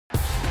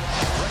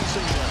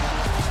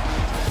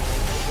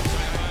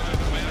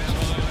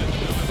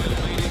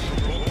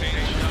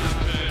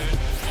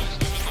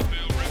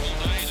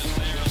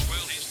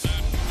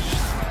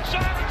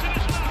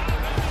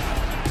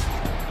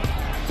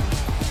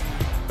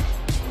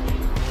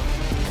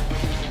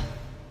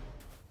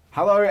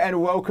Hello and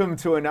welcome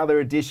to another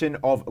edition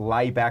of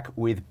Layback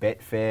with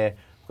Betfair.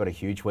 We've got a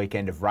huge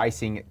weekend of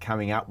racing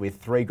coming up with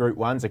 3 Group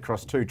 1s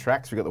across 2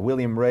 tracks. We've got the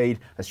William Reid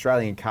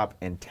Australian Cup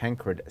and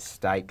Tancred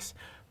Stakes.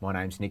 My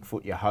name's Nick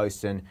Foot, your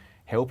host, and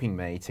helping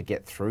me to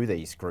get through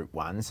these Group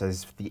 1s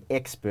as the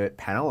expert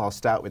panel. I'll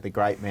start with the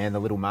great man, the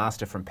little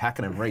master from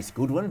Pakenham, Reece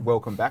Goodwin.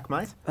 Welcome back,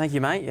 mate. Thank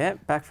you, mate. Yeah,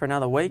 back for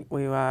another week.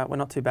 We were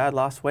not too bad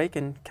last week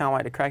and can't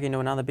wait to crack into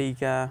another big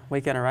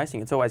weekend of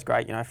racing. It's always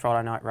great,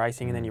 Friday night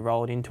racing and then you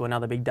roll it into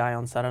another big day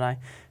on Saturday.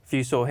 A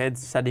few sore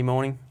heads Saturday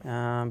morning,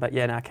 but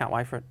yeah, no, I can't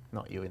wait for it.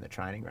 Not you in the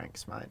training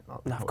ranks, mate.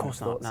 No, of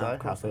course not. So,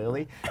 half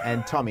early.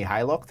 And Tommy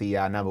Haylock, the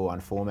number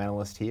 1 form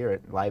analyst here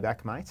at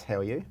Layback, mate. How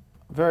are you?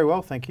 Very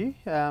well, thank you.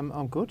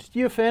 I'm good.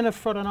 You a fan of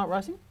Friday night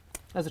racing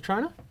as a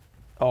trainer?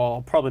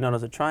 Oh, probably not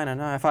as a trainer,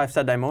 no. If I have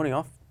Saturday morning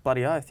off,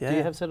 bloody oath, yeah. Do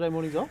you have Saturday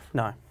mornings off?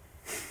 No. Are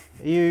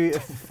you a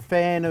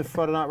fan of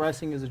Friday night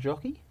racing as a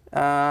jockey?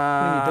 Putting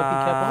your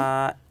jockey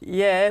cap on?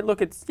 Yeah, look,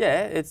 it's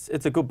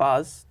a good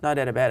buzz, no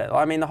doubt about it.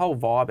 I mean, the whole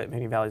vibe at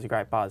Moonee Valley is a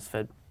great buzz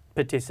for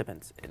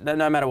participants.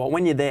 No matter what,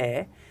 when you're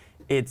there,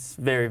 it's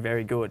very,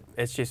 very good.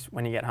 It's just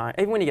when you get home,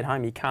 even when you get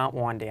home, you can't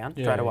wind down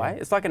straight away.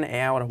 It's like an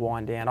hour to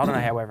wind down. I don't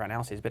know how everyone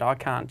else is, but I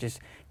can't just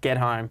get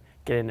home,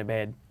 get into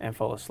bed and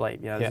fall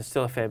asleep. There's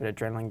still a fair bit of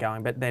adrenaline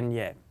going, but then,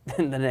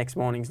 the next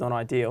morning's not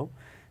ideal,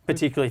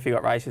 particularly if you've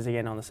got races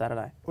again on the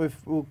Saturday.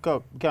 We'll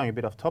go going a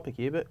bit off topic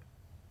here, but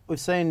we've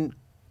seen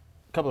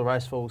a couple of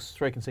race falls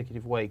 3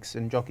 consecutive weeks,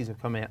 and jockeys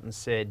have come out and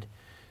said,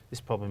 this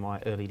is probably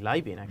my early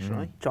lay-in,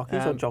 actually.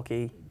 Jockeys or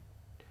jockey?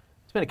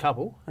 There's been a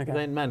couple,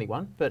 mainly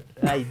one, but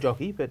a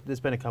jockey, but there's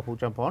been a couple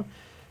jump on.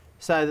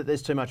 Say that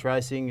there's too much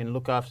racing and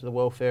look after the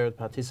welfare of the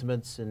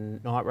participants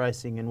and night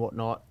racing and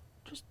whatnot.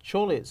 Just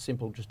surely it's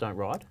simple, just don't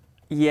ride.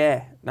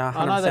 Yeah, no, 100%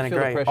 I know they feel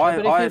agree. the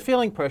pressure, but if you're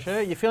feeling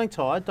pressure, you're feeling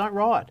tired, don't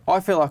ride.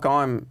 I feel like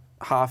I'm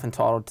half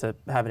entitled to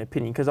have an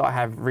opinion because I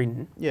have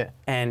ridden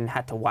and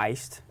had to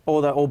waste,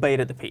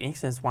 albeit at the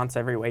picnics, it's once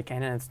every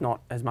weekend and it's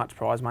not as much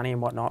prize money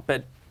and whatnot,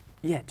 but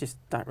yeah, just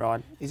don't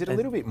ride. Is it a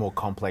little bit more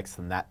complex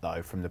than that,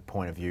 though, from the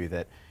point of view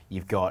that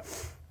you've got,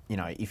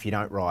 if you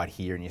don't ride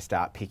here and you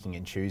start picking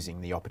and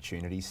choosing, the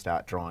opportunities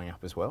start drying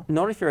up as well?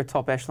 Not if you're a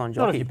top echelon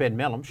jockey. Not if you're Ben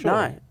Melham,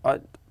 sure.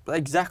 No,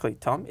 exactly,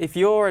 Tom. If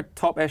you're a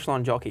top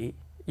echelon jockey,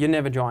 you're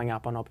never drying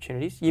up on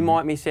opportunities. You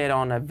might miss out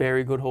on a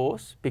very good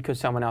horse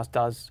because someone else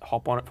does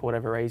hop on it for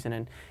whatever reason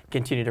and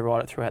continue to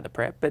ride it throughout the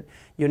prep, but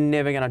you're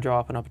never going to dry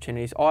up on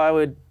opportunities. I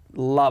would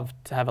love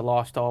to have a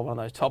lifestyle of one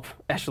of those top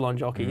echelon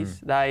jockeys.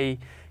 They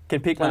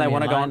can pick when they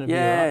want to go on.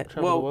 Yeah,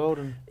 the world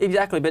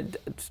exactly. But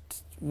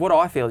what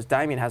I feel is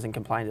Damien hasn't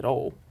complained at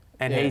all,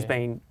 and he's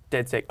been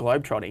dead set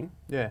globetrotting,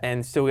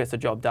 and still gets the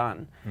job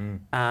done.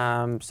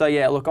 So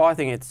yeah, look, I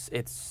think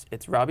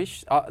it's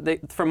rubbish.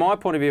 From my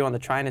point of view, on the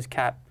trainer's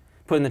cap,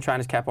 putting the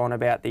trainer's cap on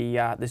about the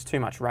there's too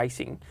much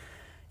racing.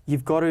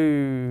 You've got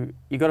to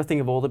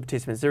think of all the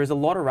participants. There is a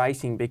lot of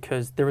racing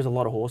because there is a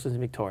lot of horses in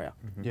Victoria.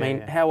 I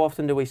mean, how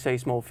often do we see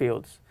small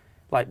fields?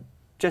 Like,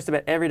 just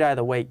about every day of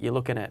the week, you're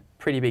looking at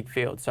pretty big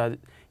fields. So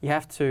you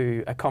have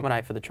to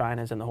accommodate for the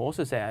trainers and the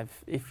horses there.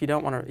 If you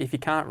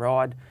can't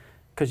ride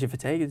because you're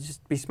fatigued,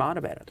 just be smart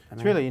about it.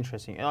 It's really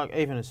interesting. Like,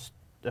 even as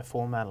a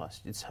form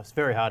analyst, it's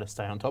very hard to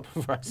stay on top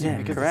of racing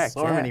because there's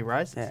so many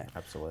races. Yeah.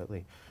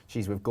 Absolutely.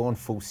 Geez, we've gone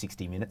full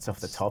 60 minutes off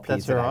the top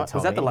That's here. That's right.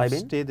 Was that the lay-in?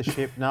 Steered the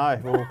ship. No.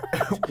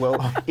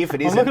 Well, if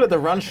it isn't... I'm looking at the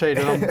run sheet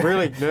and I'm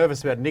really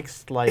nervous about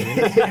Nick's lay-in.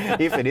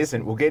 If it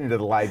isn't, we'll get into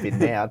the lay-in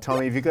now.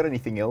 Tommy, have you got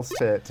anything else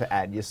to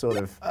add? You're sort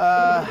of...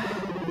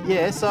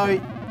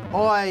 So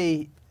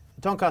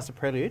Doncaster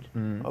Prelude,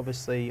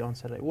 obviously on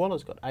Saturday.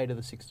 Waller's got 8 of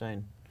the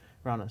 16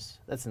 runners.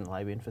 That's in the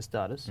lay-in for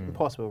starters.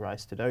 Impossible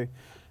race to do.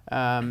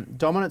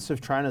 Dominance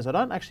of trainers, I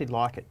don't actually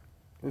like it.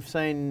 We've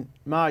seen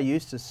Mar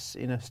Eustace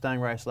in a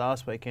staying race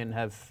last weekend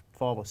have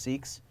 5 or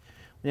 6.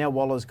 Now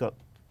Waller's got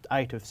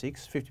 8 of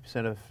 6,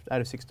 50% of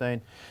 8 of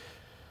 16.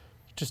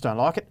 Just don't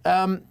like it.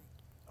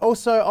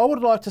 Also, I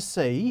would like to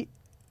see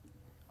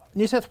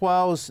New South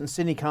Wales and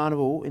Sydney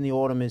Carnival in the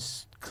autumn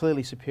is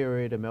clearly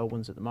superior to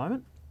Melbourne's at the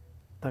moment.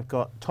 They've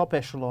got top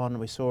echelon.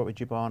 We saw it with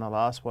Jibana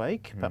last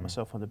week. Pat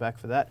myself on the back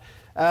for that.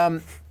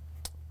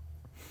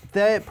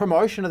 Their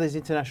promotion of these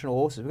international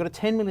horses. We've got a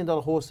 $10 million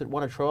horse that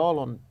won a trial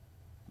on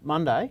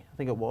Monday, I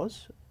think it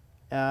was.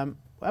 We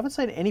haven't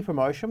seen any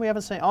promotion. I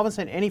haven't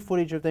seen any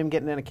footage of them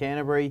getting down to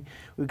Canterbury.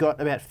 We've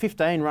got about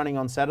 15 running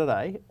on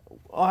Saturday.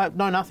 I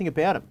know nothing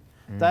about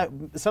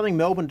them. Something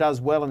Melbourne does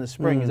well in the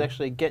spring is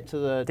actually get to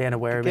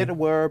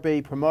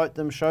Werribee, promote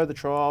them, show the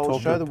trials,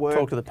 show the work.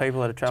 Talk to the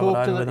people that have travelled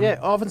over with them. Yeah,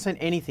 I haven't seen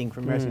anything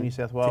from Racing New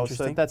South Wales,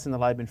 so that's in the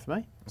lay-in for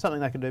me. Something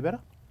they can do better.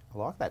 I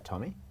like that,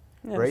 Tommy.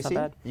 Yeah, Reece,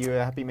 you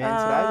a happy man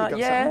today?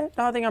 You got something?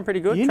 No, I think I'm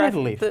pretty good. You need a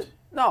lift.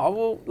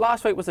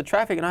 Last week was the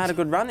traffic and I had a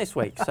good run this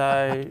week,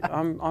 so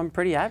I'm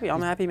pretty happy.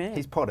 I'm a happy man.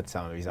 He's potted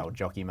some of his old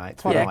jockey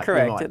mates.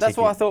 Correct. That's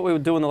why I thought we were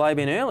doing the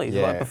lay-in early,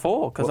 like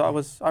before,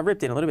 because I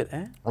ripped in a little bit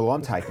there. Well,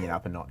 I'm taking it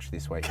up a notch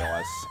this week,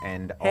 guys.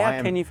 And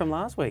How can you from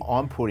last week?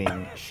 I'm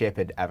putting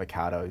Shepherd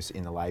avocados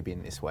in the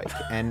lay-in this week.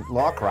 And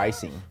like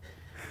racing,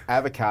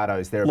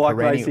 avocados, they're Like a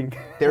perennial, racing.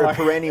 they're a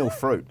perennial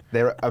fruit.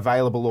 They're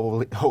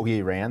available all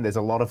year round. There's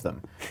a lot of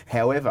them.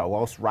 However,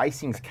 whilst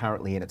racing's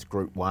currently in its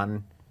Group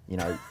 1,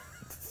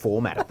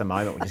 format at the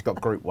moment, we've just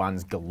got Group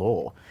 1s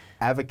galore.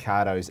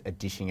 Avocados are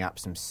dishing up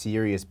some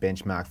serious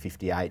benchmark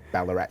 58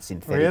 Ballarat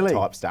synthetic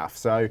type stuff.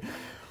 So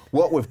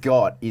what we've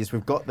got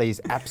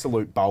these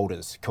absolute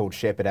boulders called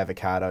Shepherd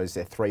avocados.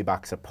 They're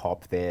 $3 a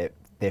pop. They're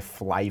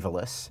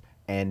flavourless.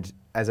 And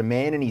as a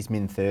man in his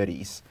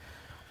mid-30s,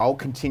 I'll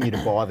continue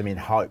to buy them in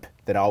hope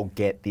that I'll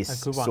get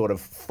this sort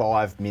of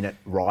 5-minute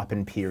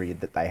ripen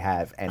period that they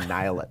have and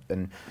nail it.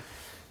 And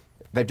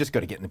they've just got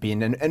to get in the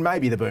bin. And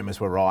maybe the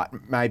boomers were right.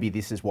 Maybe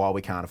this is why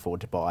we can't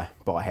afford to buy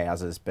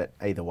houses. But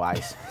either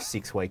way,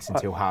 6 weeks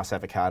until Haas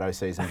avocado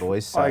season,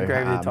 boys. So, I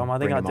agree with you, Tom. I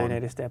think I do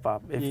need to step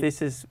up. If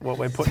this is what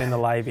we're putting in the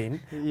lay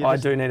bin, I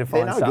do need to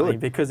find something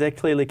because there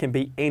clearly can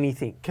be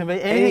anything. Can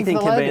be anything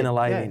can be in the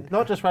lay bin.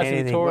 Not just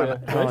Racing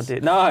Victoria.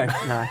 No.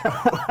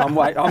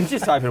 I'm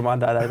just hoping one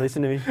day they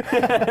listen to me.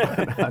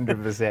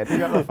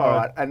 100%. All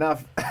right,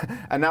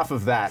 enough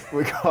of that.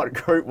 We've got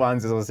Group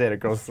 1s, as I said,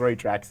 across 3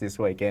 tracks this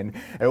weekend.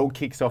 It all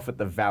kicks off at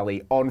the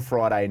Valley on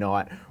Friday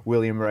night,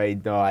 William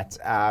Reid night.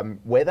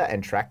 Weather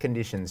and track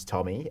conditions,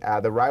 Tommy.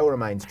 The rail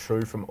remains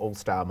true from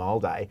All-Star Mile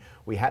Day.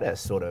 We had a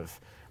sort of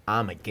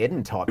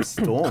Armageddon-type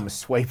storm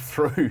sweep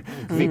through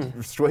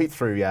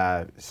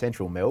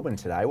central Melbourne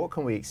today. What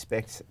can we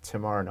expect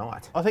tomorrow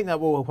night? I think that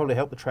will probably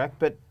help the track,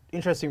 but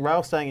interesting,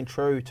 rail staying in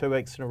true 2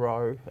 weeks in a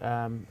row,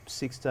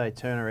 6-day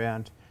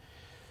turnaround.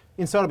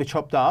 Inside will be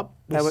chopped up.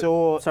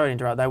 Sorry to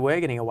interrupt. They were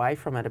getting away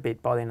from it a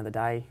bit by the end of the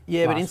day.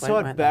 Yeah, but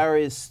inside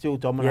barriers still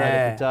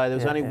dominated the day. There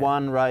was only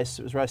one race.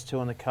 It was race 2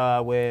 on the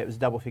car where it was a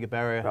double-figure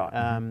barrier.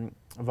 Right.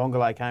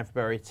 Vongole came for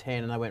barrier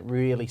 10 and they went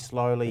really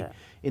slowly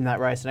in that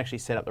race and actually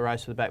set up the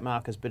race for the back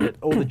markers. But at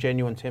all the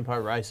genuine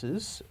tempo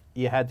races,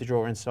 you had to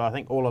draw inside. I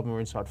think all of them were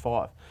inside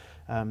 5.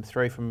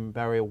 3 from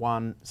barrier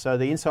 1. So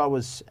the inside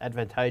was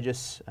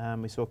advantageous.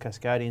 We saw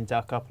Cascadian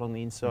duck up along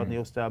the inside and the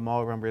All-Star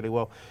Mile run really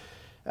well.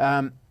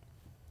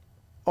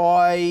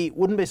 I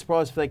wouldn't be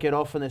surprised if they get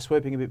off and they're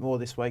sweeping a bit more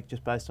this week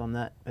just based on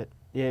that. But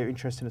yeah,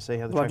 interesting to see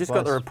how the track I've just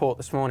got the report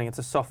this morning. It's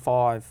a soft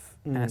 5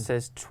 and it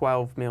says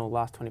 12 mil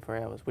last 24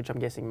 hours, which I'm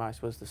guessing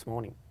most was this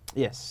morning.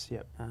 Yes,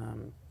 yep.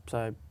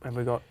 So have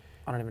we got,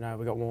 I don't even know, have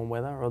we got warm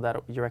weather or that?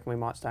 Do you reckon we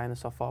might stay in the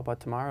soft 5 by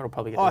tomorrow? It'll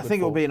probably get I think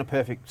it'll be in a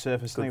perfect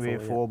surface. I think it'll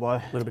be a 4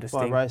 by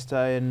race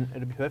day and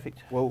it'll be perfect.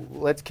 Well,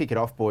 let's kick it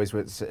off, boys,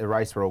 with a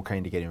race we're all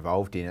keen to get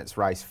involved in. It's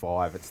race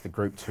 5. It's the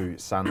Group 2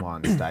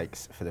 Sunline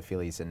Stakes for the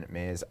fillies and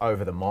mares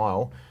over the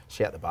mile.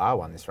 Shout the Bar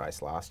won this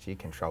race last year,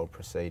 controlled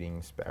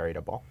proceedings, buried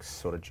a box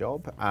sort of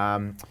job.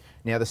 Now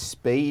the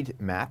speed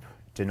map,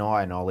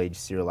 Deny Knowledge,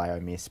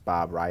 Cirileo Miss,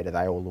 Barb Raider,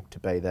 they all look to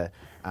be the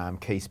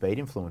key speed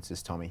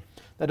influences, Tommy.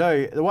 They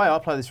do. The way I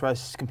play this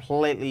race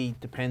completely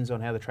depends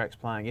on how the track's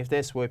playing. If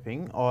they're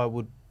swooping, I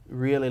would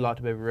really like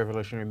to be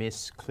Revolutionary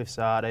Miss, Cliff's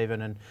Art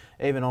even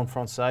on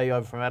Francais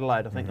over from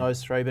Adelaide. I think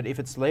those 3. But if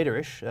it's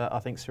leaderish, I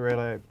think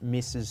Cirileo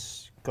Miss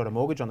has got a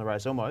mortgage on the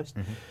race almost.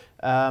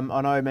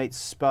 I know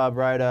meets Barb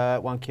Raider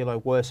 1 kilo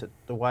worse at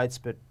the weights,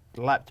 but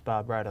lapped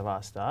Barb Raider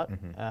last start.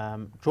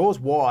 Draws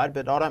wide,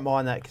 but I don't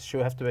mind that because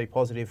she'll have to be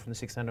positive from the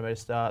 600 metre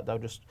start. They'll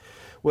just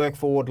work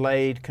forward,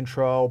 lead,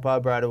 control.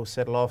 Barb Raider will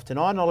settle off.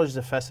 Deny Knowledge is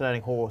a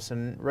fascinating horse,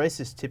 and Reese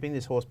is tipping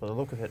this horse by the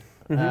look of it.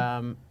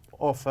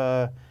 Off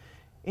a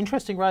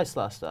interesting race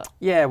last start.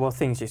 Yeah, well,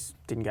 things just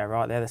didn't go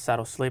right there. The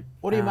saddle slip.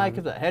 What do you make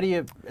of that? How do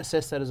you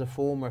assess that as a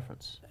form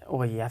reference?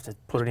 Well, you have to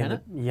put it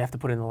in. You have to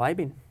put it in the lay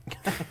bin.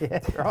 Yeah,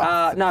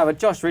 right. No, but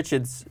Josh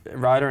Richards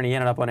rode her and he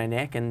ended up on her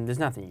neck, and there's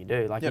nothing you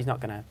do. Like he's not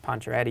going to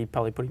punch her out. He'd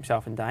probably put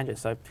himself in danger.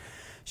 So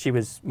she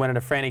went at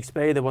a frantic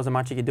speed. There wasn't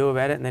much he could do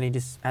about it, and then he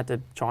just had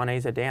to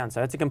Chinese her down.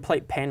 So it's a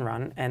complete pen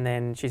run, and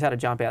then she's had a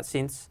jump out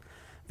since,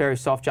 very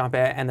soft jump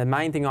out. And the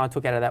main thing I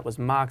took out of that was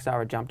Mark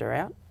Zara jumped her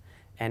out,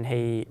 and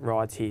he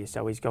rides here.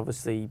 So he's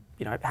obviously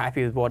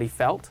happy with what he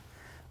felt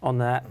on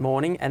that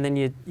morning. And then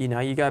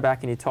you go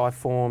back and you tie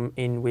form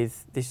in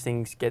with this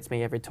thing gets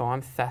me every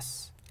time.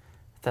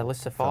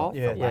 Thalassafal.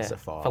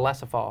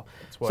 Thalassafal.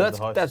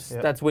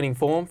 So that's winning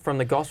form from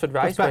the Gosford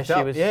race where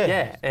she was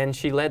and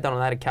she led on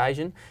that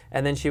occasion,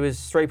 and then she was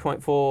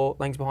 3.4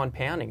 lengths behind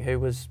Pounding, who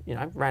was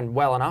ran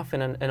well enough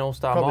in an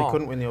All-Star Mile. Probably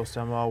couldn't win the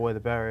All-Star Mile where the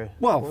barrier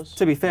was.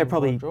 To be fair,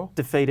 probably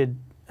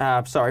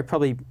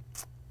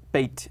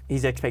beat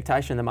his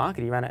expectation in the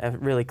market. He ran a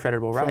really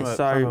credible race.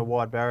 From a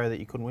wide barrier that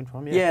you couldn't win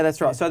from. Yeah,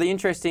 that's right. Yeah. So the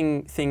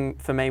interesting thing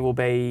for me will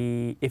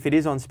be, if it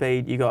is on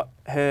speed, you got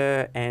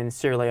her and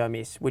Cirileo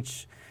Miss,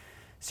 which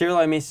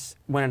Cirileo Miss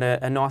went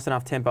at a nice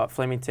enough tempo at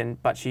Flemington,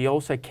 but she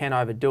also can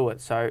overdo it.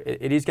 So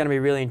it is going to be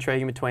really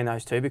intriguing between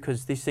those two,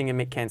 because this thing in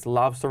Mick Kent's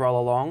loves to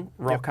roll along,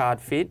 rock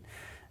hard fit.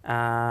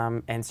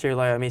 And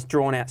Cirileo Miss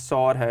drawn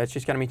outside her. It's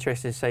just going to be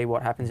interesting to see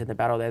what happens in the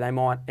battle there. They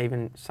might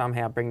even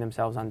somehow bring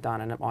themselves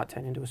undone, and it might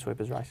turn into a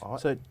sweepers race.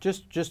 So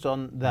just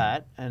on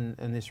that and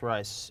this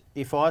race,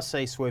 if I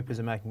see sweepers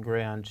are making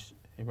ground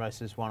in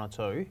races 1 or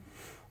 2,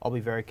 I'll be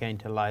very keen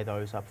to lay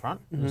those up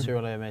front.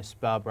 Cirileo Miss,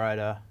 Barb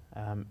Raider,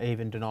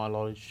 even Deny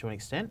Knowledge to an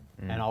extent,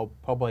 and I'll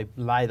probably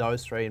lay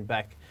those 3 and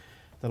back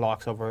the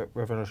likes of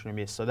Revolutionary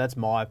Mist. So that's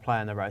my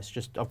play in the race.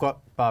 I've got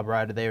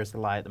Barbara there as the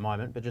lay at the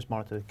moment, but just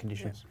monitor the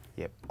conditions.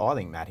 Yep. I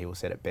think Matt Hill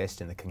said it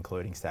best in the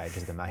concluding stages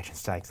of the Major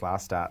Stakes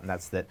last start, and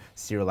that's that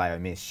Cyrileo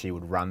Mist, she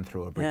would run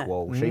through a brick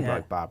wall. She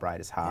broke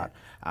Barbara's heart.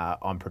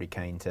 I'm pretty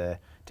keen to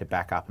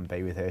back up and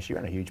be with her. She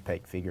ran a huge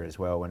peak figure as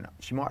well, and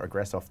she might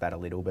regress off that a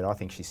little, but I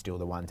think she's still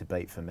the one to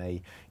beat for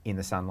me in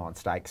the Sunline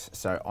Stakes.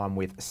 So I'm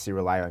with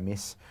Cyrileo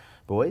Mist.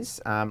 Boys,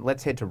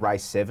 let's head to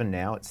race 7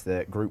 now. It's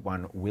the Group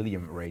 1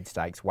 William Reid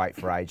Stakes, weight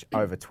for age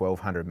over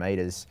 1,200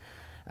 metres.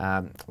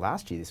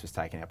 Last year this was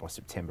taken out by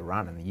September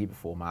Run, and the year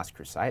before Masked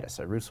Crusader,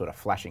 so real sort of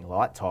flashing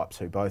light types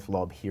who both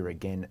lob here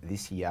again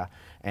this year.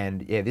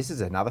 And yeah, this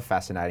is another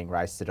fascinating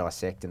race to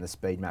dissect, and the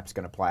speed map's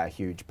going to play a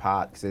huge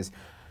part because there's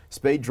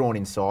speed drawn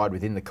inside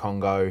within the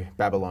Congo,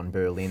 Babylon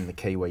Berlin, the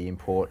Kiwi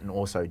import, and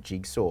also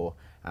Jigsaw,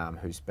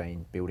 who's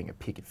been building a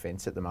picket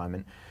fence at the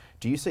moment.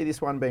 Do you see this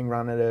one being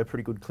run at a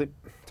pretty good clip,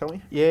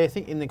 Tommy? Yeah, I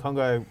think in the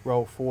Congo,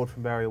 roll forward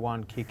from barrier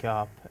 1, kick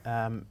up.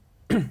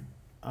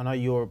 I know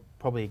you're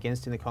probably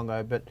against in the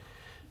Congo, but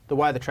the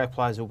way the track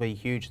plays will be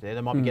huge there.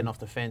 They might be getting off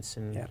the fence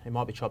and it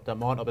might be chopped up,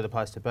 might not be the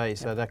place to be.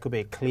 So that could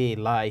be a clear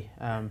lay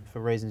for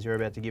reasons you're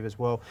about to give as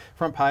well.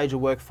 Front page will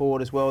work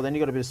forward as well. Then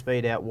you've got a bit of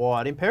speed out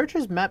wide.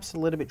 Imperatrice map's a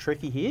little bit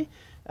tricky here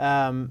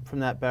from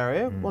that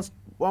barrier. Won't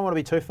want to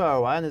be too far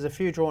away, and there's a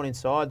few drawn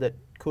inside that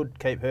could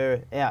keep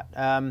her out.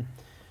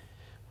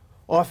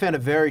 I found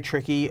it very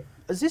tricky.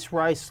 Has this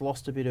race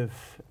lost a bit of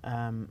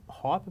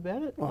hype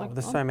about it? Well,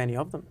 there's so many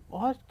of them.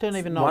 I don't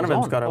even know one of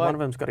them's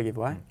got to give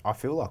way. I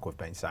feel like we've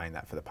been saying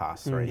that for the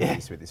past 3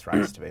 years with this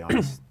race, to be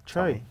honest.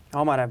 True.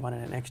 I might have one in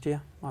it next year.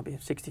 Might be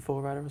a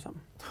 64 rotor or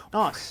something.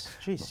 Nice.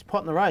 Jeez, pot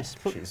in the race.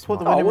 Put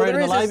the William Reid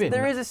in the lay bin.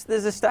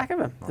 There's a stack of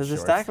them. There's a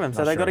stack of them.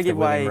 So they've got to give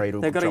way.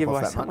 They've got to give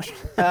way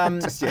somewhere.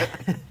 Just yet.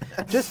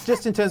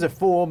 just in terms of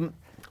form,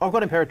 I've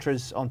got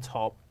Imperatrice on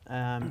top.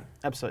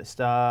 Absolute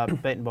star,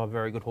 beaten by a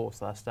very good horse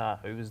last start,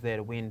 who was there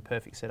to win.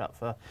 Perfect setup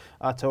for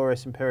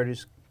Artorias.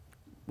 Imperatrice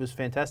was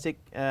fantastic.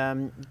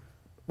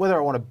 Whether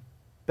I want to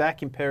back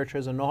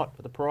Imperatrice or not,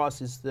 but the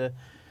price is the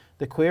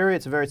query.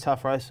 It's a very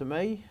tough race for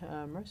me,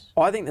 Reece.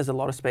 I think there's a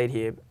lot of speed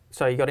here.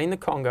 So you got in the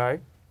Congo,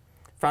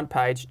 front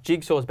page.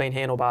 Jigsaw's been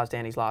handlebars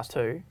down his last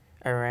two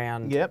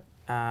around. Yep.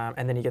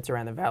 And then he gets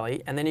around the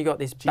valley, and then you got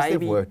this baby.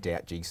 They've worked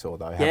out Jigsaw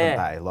though,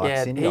 haven't they? Like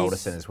Cindy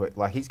Alderson has worked.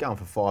 Like he's going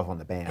for 5 on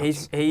the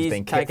bounce. He's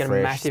been kept taken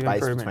fresh, a massive space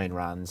improvement between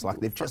runs. Like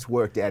they've just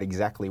worked out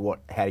exactly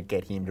how to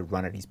get him to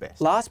run at his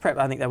best. Last prep,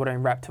 I think they would have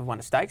been wrapped to won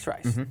a stakes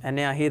race, and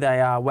now here they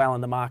are, well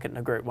in the market in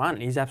a Group 1,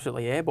 and he's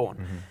absolutely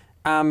airborne.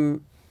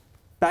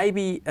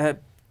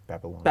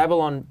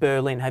 Babylon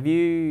Berlin. Have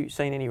you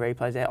seen any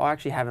replays there? I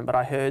actually haven't, but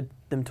I heard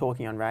them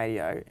talking on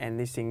radio, and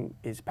this thing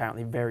is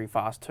apparently very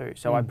fast too.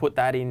 So I put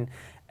that in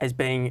as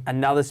being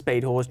another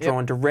speed horse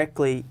drawn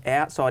directly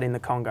outside in the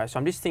Congo. So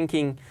I'm just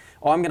thinking,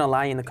 I'm going to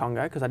lay in the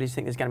Congo because I just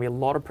think there's going to be a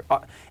lot of...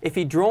 if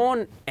he'd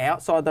drawn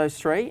outside those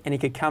three and he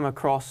could come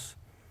across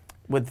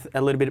with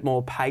a little bit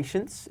more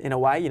patience in a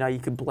way, you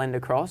could blend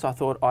across, I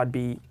thought I'd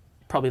be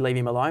probably leave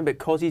him alone. But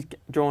because he's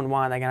drawn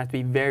one, they're going to have to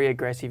be very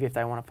aggressive if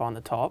they want to find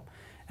the top.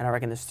 And I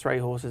reckon there's 3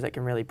 horses that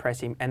can really press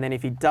him. And then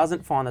if he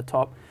doesn't find the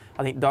top,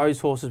 I think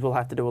those horses will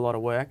have to do a lot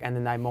of work, and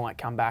then they might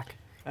come back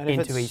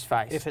into his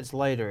face. If it's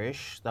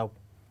leaderish, they'll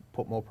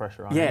put more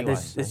pressure on. Yeah, anyway.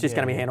 there's just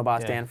going to be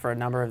handlebars down for a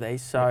number of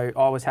these. So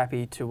I was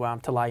happy to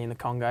lay in the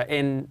Congo,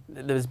 and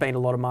there's been a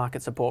lot of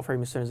market support for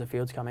him as soon as the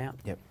fields come out.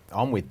 Yep,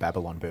 I'm with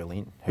Babylon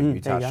Berlin, who you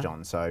touched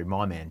on. So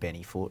my man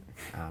Benny Foote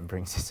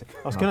brings this.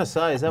 I was going to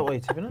say, is that what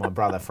you're tipping it? My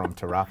brother from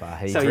Tarapa.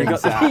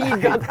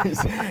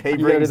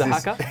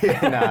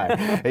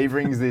 He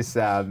brings this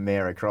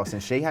mare across,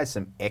 and she has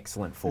some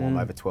excellent form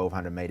over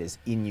 1,200 metres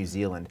in New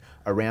Zealand,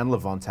 around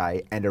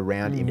Levante and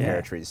around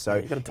Imperatrice.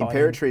 So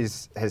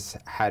Imperatrice has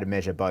had a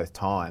measure both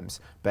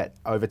times, but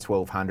over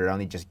 1,200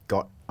 only just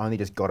got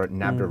it,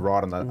 nabbed it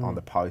right on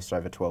the post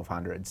over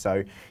 1,200.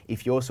 So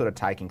if you're sort of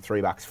taking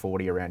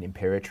 $3.40 around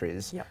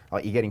Imperatrice,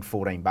 like you're getting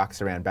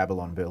 $14 around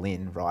Babylon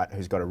Berlin, right?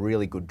 Who's got a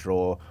really good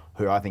draw,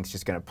 who I think is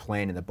just going to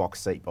plan in the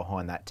box seat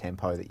behind that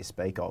tempo that you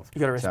speak of. You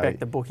got to respect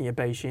the booking of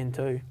Bishin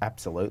too.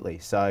 Absolutely.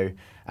 So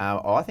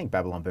I think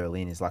Babylon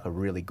Berlin is like a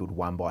really good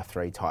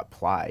 1x3 type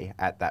play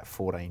at that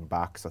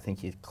 $14. I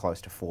think you're close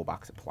to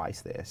 $4 a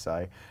place there.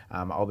 So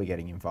I'll be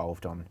getting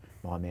involved on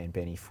my man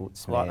Benny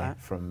Foote's mare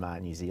from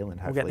New Zealand.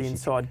 We'll get the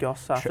inside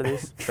goss after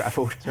this.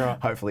 Travelled. Right.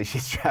 Hopefully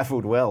she's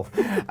travelled well.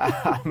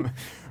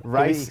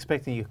 Race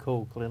expecting your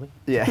call, clearly.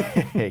 Yeah,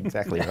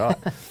 exactly right.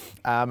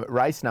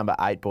 Race number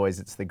 8, boys.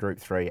 It's the Group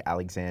 3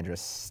 Alexandra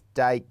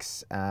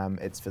Stakes.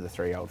 It's for the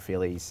 3-year-old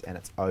fillies, and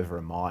it's over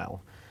a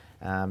mile.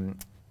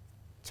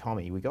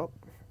 Tommy, we got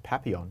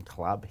Papillon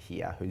Club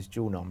here, who's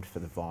dual nommed for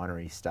the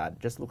Vinery stud.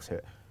 This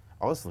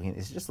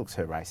just looks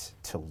her race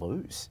to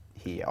lose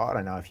here. I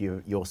don't know if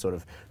you're sort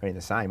of reading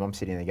the same. I'm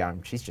sitting there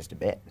going, she's just a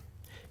bet.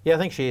 Yeah, I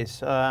think she is.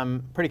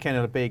 Pretty keen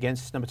to be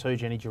against number 2,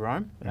 Jenny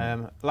Jerome.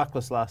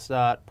 Luckless last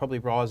start, probably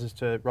rises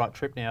to right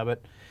trip now,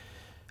 but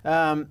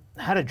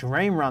had a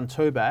dream run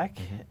 2 back,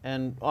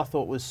 and I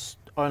thought was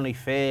only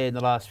fair in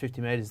the last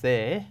 50 metres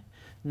there.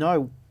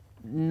 No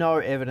no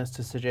evidence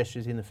to suggest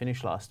she's in the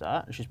finish last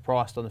start. She's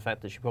priced on the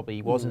fact that she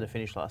probably was in the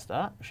finish last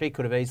start. She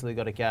could have easily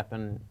got a gap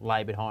and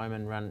laboured home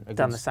and run a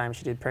Done the same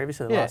she did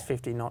previously, the last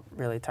 50, not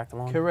really attacked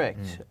along.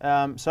 Correct.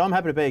 So I'm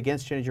happy to be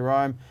against Jenny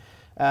Jerome.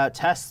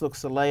 Tass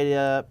looks the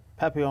leader.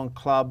 Papillon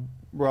Club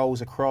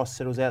rolls across,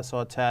 settles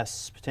outside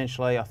Tass.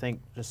 Potentially, I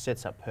think, just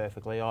sets up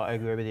perfectly. I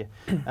agree with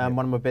you. One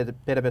of my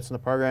better bets on the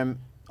program.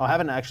 I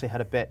haven't actually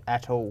had a bet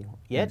at all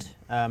yet.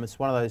 It's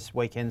one of those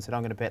weekends that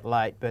I'm going to bet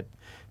late, but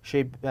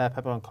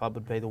Papillon Club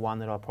would be the one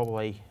that I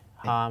probably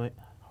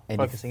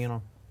focusing in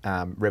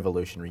on.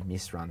 Revolutionary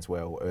Miss runs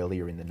well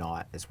earlier in the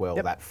night as well.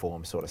 Yep. That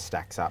form sort of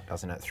stacks up,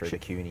 doesn't it, through the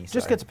CUNY?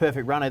 Just gets a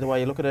perfect run either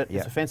way you look at it. Yep.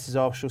 If the fence is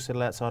off, she'll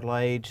settle outside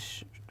lead,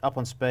 up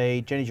on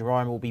speed. Jenny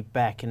Jerome will be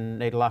back and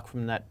need luck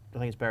from that, I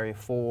think it's barrier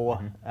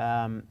 4.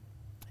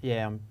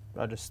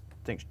 I just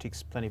think she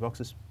ticks plenty of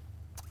boxes.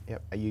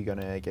 Yep. Are you going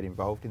to get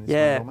involved in this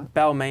one, Norma?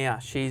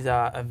 Balmia. She's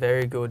a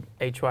very good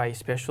each-way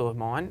special of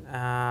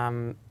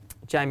mine.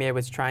 Jamie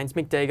Edwards trains.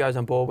 Mick D goes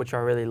on board, which I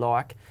really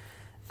like.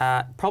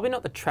 Probably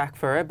not the track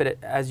for her, but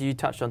as you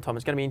touched on, Tom,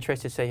 it's going to be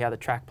interesting to see how the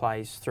track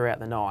plays throughout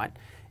the night.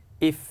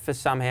 If for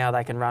somehow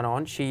they can run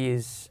on,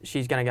 she's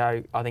going to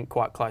go, I think,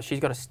 quite close. She's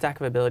got a stack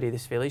of ability,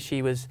 this filly.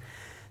 She was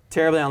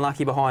terribly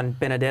unlucky behind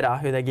Benedetta,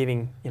 who they're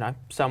giving,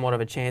 somewhat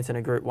of a chance in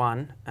a Group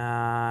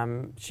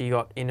 1. She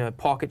got in her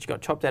pocket, she got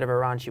chopped out of her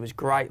run, she was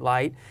great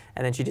late,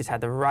 and then she just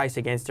had the race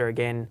against her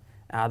again,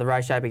 the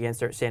race shape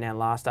against her at Sandown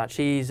last start.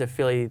 She's a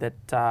filly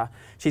that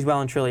she's well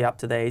and truly up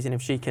to these, and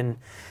if she can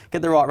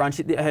get the right run,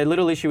 her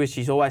little issue is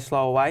she's always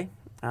slow away.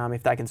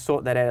 If they can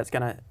sort that out, it's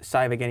going to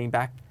save her getting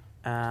back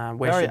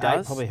where she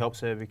does. Probably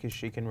helps her because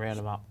she can round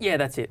them up. Yeah,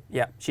 that's it.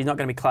 Yeah, she's not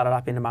going to be cluttered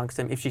up in amongst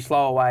them. If she's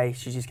slow away,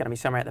 she's just going to be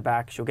somewhere at the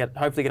back. She'll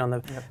hopefully get on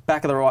the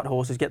back of the right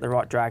horses, get the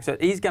right drag. So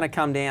it is going to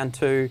come down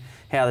to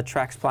how the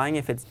track's playing.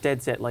 If it's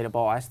dead set leader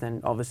bias,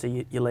 then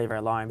obviously you leave her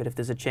alone. But if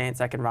there's a chance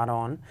they can run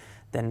on,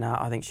 then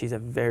I think she's a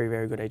very,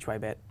 very good each way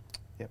bet.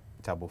 Yep,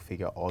 double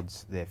figure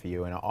odds there for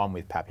you. And I'm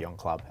with Papillon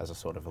Club, as I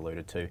sort of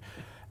alluded to,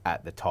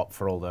 at the top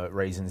for all the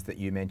reasons that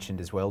you mentioned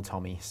as well,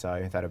 Tommy.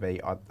 So that'll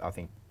be, I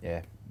think,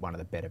 one of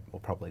the better, or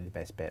probably the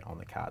best bet on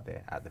the card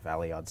there at the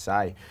Valley, I'd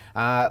say.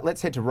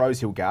 Let's head to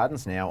Rosehill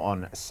Gardens now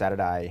on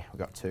Saturday. We've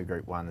got 2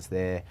 Group 1s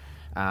there.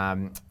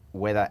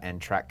 Weather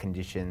and track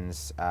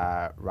conditions,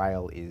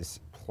 rail is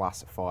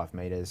plus 5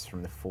 metres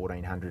from the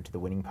 1400 to the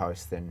winning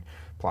post, then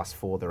plus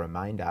 4 the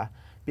remainder.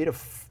 Bit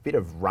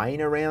of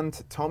rain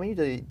around, Tommy.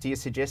 Do you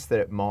suggest that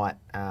it might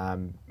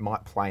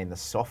play in the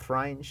soft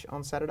range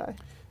on Saturday?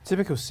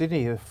 Typical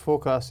Sydney, the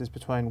forecast is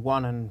between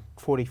 1 and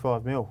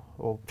 45 mil,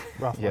 or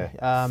roughly.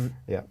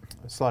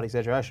 Slight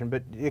exaggeration,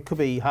 but it could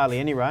be hardly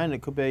any rain,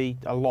 it could be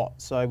a lot.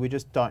 So we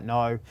just don't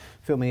know,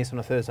 filming this on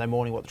a Thursday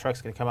morning, what the track's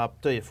going to come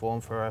up. Do your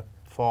form for a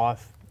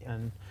 5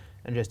 and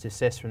just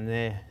assess from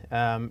there.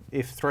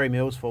 If 3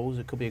 mils falls,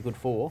 it could be a good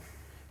 4,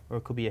 or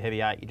it could be a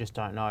heavy 8. You just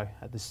don't know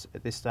at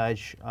this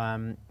stage.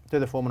 Do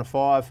the form on a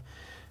 5.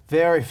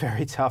 Very,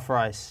 very tough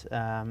race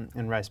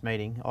and race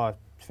meeting. I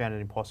found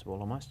it impossible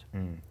almost.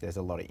 There's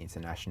a lot of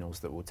internationals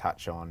that we'll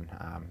touch on,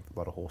 a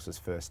lot of horses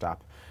first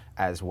up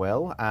as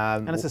well.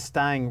 And it's a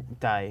staying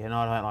day, and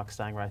I don't like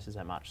staying races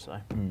that much, so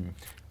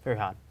very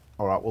hard.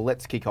 All right, well,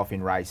 let's kick off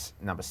in race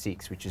number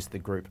 6, which is the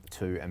Group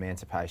 2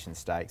 Emancipation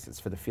Stakes. It's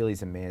for the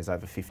fillies and mares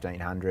over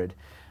 1,500.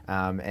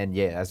 And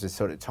yeah,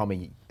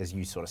 Tommy, as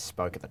you sort of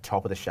spoke at the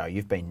top of the show,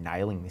 you've been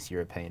nailing this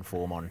European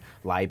form on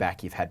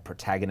layback. You've had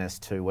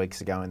Protagonist 2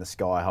 weeks ago in the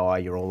Sky High.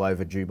 You're all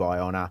over Dubai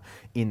Honour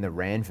in the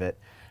Ranvet.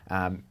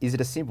 Is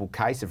it a simple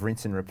case of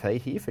rinse and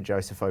repeat here for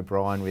Joseph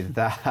O'Brien with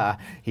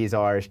his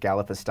Irish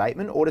Galloper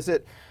statement, or does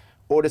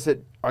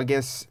it, I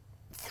guess,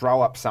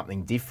 throw up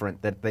something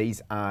different, that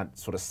these aren't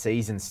sort of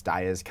season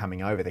stayers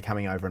coming over? They're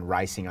coming over and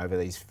racing over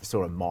these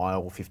sort of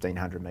mile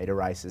 1,500 metre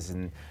races,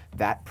 and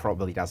that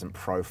probably doesn't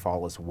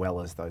profile as well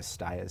as those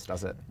stayers,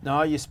 does it?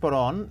 No, you're spot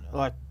on.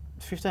 Like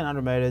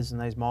 1,500 metres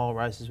and these mile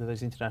races with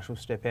these international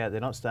step out,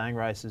 they're not staying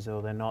races,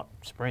 or they're not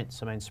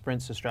sprints. I mean,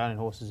 sprints, Australian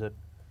horses are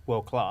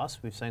world class.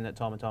 We've seen that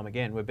time and time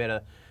again. We're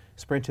better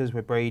sprinters,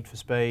 we're breed for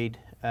speed,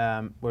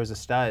 whereas the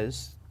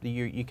stayers,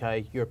 the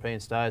UK European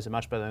stayers, are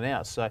much better than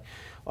ours. So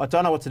I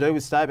don't know what to do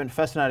with Statement.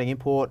 Fascinating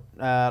import,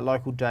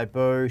 local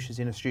debut. She's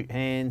in astute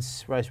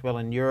hands, raced well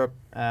in Europe.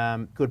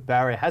 Good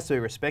barrier, has to be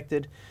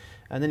respected.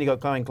 And then you got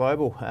Going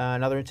Global,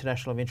 another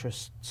international of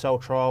interest. Soul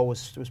Trial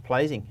was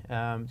pleasing,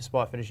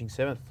 despite finishing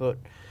 7th. Thought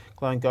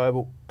Going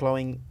Global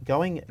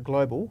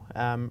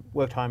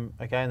worked home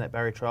okay in that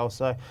barrier trial.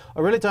 So I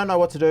really don't know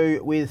what to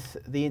do with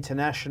the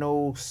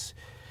internationals.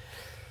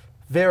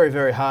 Very,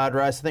 very hard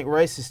race. I think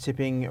Reese is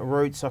tipping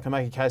Roots. I can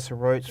make a case for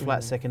Roots.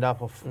 Flat second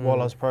up off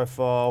Waller's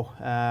profile.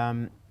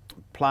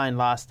 Playing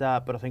last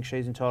up, but I think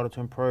she's entitled to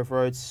improve.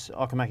 Roots.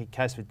 I can make a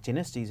case for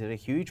Dynasties at a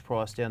huge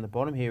price down the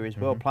bottom here as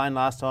well. Playing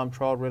last time,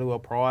 trialled really well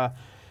prior.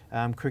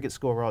 Cricket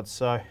score odds,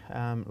 so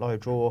low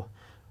draw.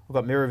 We've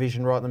got Mirror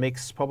Vision right in the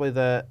mix. Probably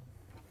the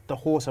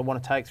horse I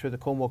want to take through the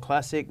Cornwall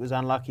Classic. Was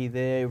unlucky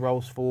there.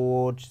 Rolls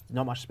forward.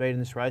 Not much speed in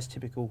this race.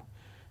 Typical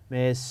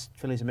mares,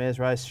 fillies and mares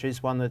race.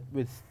 She's one that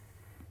with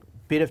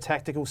bit of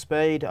tactical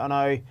speed. I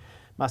know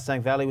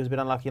Mustang Valley was a bit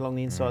unlucky along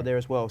the inside there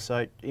as well.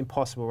 So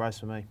impossible race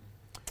for me.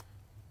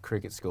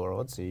 Cricket score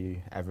odds, are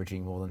you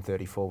averaging more than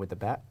 34 with the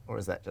bat, or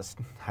is that just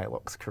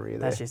Haylock's career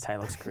there? That's just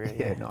Haylock's career.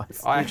 Yeah,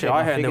 nice.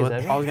 I heard there was.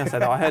 I was going to say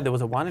that I heard there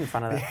was a 1 in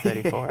front of that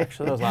 34.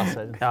 Actually, That was last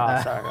season.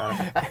 Oh, sorry,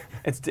 right.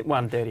 It's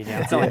 130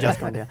 now. It's only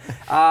just gone down.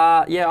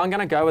 Yeah, I'm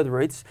going to go with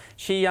Roots.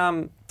 She,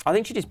 I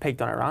think she just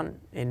peaked on her run,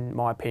 in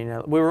my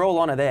opinion. We were all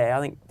on her there. I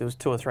think there was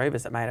 2 or 3 of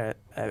us that made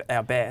her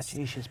our best.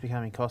 Gee, she's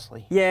becoming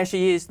costly. Yeah,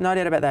 she is. No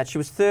doubt about that. She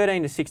was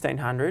 13 to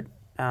 1600.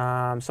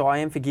 So I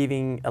am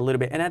forgiving a little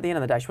bit. And at the end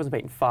of the day, she wasn't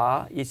beaten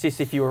far. It's just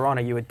if you were on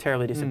her, you were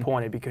terribly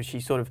disappointed because she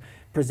sort of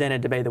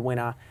presented to be the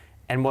winner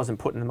and wasn't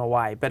putting them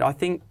away. But I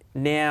think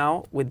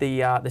now with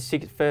the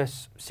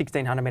first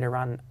 1600 metre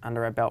run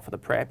under her belt for the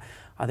prep,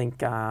 I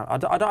think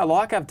I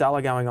like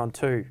Abdullah going on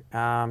too.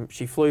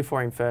 She flew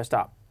for him first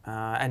up.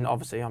 And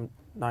obviously I'm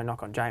no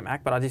knock on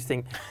J-Mac, but I just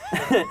think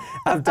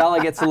Abdullah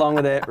gets along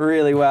with it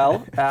really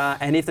well.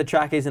 And if the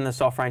track is in the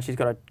soft range, she's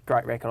got a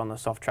great record on the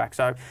soft track.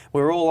 So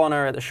we were all on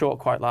her at the short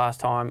quote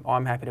last time.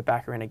 I'm happy to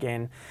back her in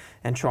again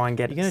and try and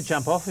get... You're going to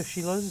jump off if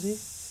she loses here?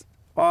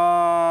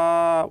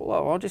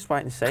 Well, I'll just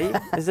wait and see.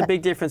 There's a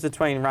big difference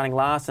between running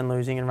last and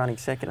losing and running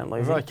second and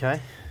losing. Okay.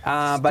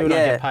 But don't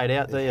yeah, get paid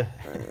out, do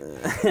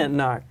you?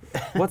 No.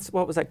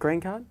 What was that, green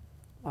card?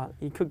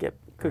 You could get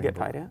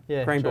paid out.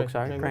 Yeah, Green true. book,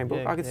 sorry. Green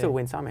book. Yeah, I could still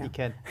win somehow. You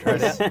can.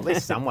 At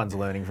least someone's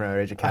learning from her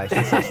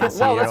education.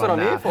 Well, that's what I'm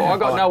here for. I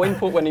got no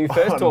input when you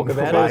first talk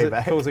about it.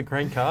 It was a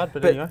green card,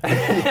 but anyway.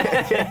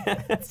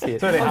 That's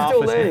it.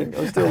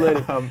 I'm still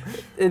learning.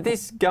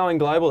 This going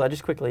global, though,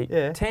 just quickly,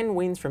 10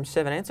 wins from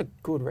 7, that's a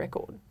good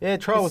record. Yeah,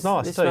 trial was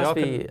nice this too. This must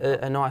be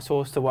a nice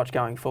horse to watch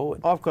going forward.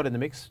 I've got in the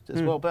mix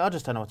as well, but I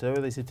just don't know what to do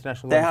with these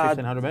international They're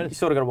 1500 metres. You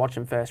sort of got to watch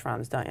them first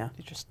runs, don't you?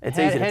 It's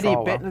easy to how do trial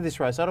you bet well. into this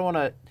race? I don't want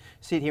to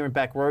sit here and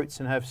back Roots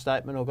and have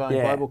Statement or Going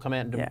Global come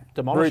out and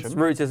demolish them.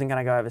 Roots isn't going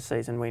to go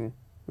overseas and win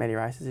many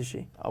races, is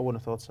she? I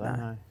wouldn't have thought so,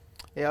 no.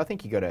 Yeah, I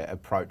think you've got to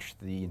approach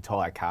the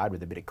entire card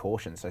with a bit of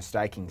caution. So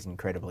staking's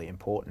incredibly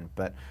important,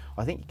 but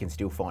I think you can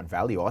still find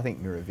value. I think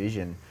Mirror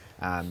Vision,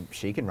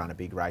 she can run a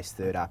big race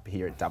third up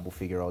here at double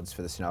figure odds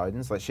for the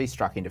Snowdens. Like, she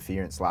struck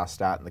interference last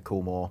start in the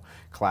Coolmore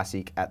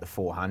Classic at the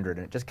 400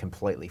 and it just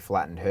completely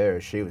flattened her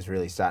as she was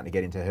really starting to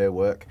get into her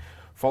work.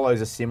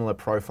 Follows a similar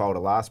profile to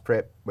last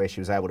prep where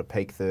she was able to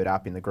peak third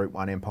up in the Group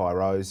 1 Empire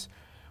Rose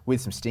with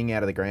some sting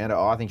out of the ground.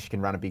 I think she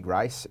can run a big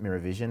race, Mirror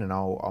Vision, and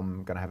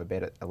I'm going to have a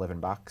bet at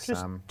 $11.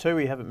 Just 2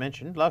 we haven't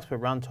mentioned. Larkspur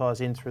Run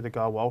ties in through the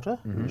guy Walter.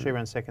 She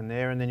ran second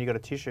there, and then you got a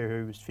Tissue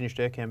who's finished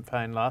her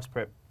campaign last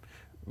prep.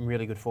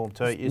 Really good form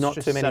too. It's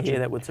not too many here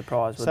that would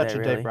surprise. Such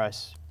a deep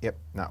race. Yep,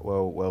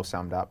 no, well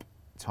summed up,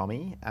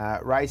 Tommy.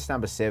 Race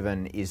number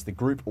 7 is the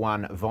Group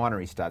 1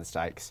 Vinery Stud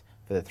Stakes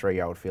for the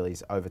 3-year-old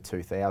fillies over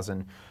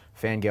 2,000.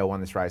 Fangirl won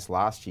this race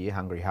last year,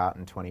 Hungry Heart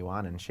in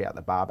 21, and she out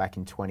the bar back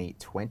in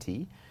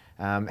 2020.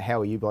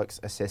 How are you blokes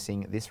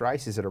assessing this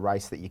race? Is it a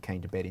race that you're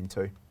keen to bet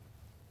into?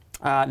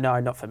 No,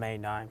 not for me,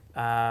 no.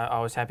 I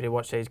was happy to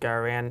watch these go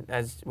around.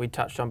 As we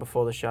touched on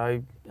before the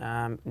show,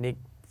 Nick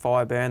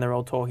Fireburn, they're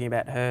all talking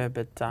about her,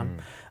 but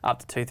up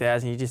to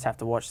 2,000, you just have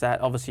to watch that.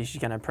 Obviously, she's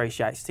going to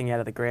appreciate sting out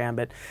of the ground,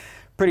 but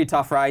pretty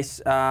tough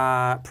race.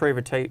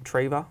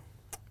 Pavitra.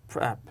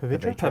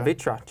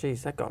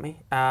 Jeez, that got me.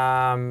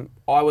 I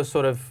was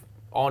sort of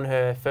on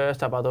her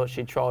first up. I thought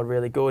she trialled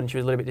really good and she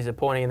was a little bit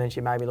disappointing, and then she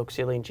made me look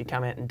silly and she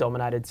came out and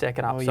dominated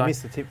second up. Oh, you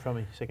missed the tip from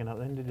me second up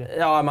then, did you?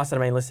 Oh, I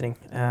mustn't have been listening.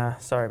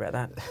 Sorry about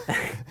that.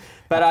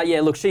 But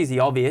yeah, look, she's the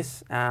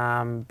obvious.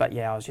 But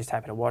yeah, I was just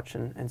happy to watch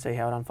and see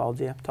how it unfolds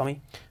here.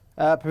 Tommy?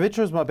 Pavitra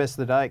was my best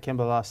of the day at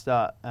Kembla last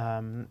start.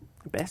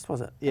 Best, was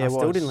it? Yeah, I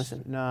still didn't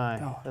listen.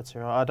 No, that's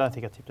all right. I don't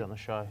think I tipped it on the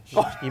show.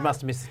 You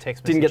must have missed the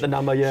text message. Didn't get the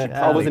number, yeah.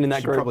 I wasn't in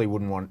that group. She probably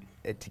wouldn't want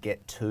it to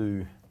get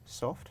too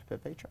soft,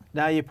 Pavitra.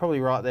 No, you're probably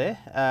right there.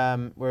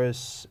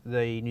 Whereas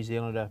the New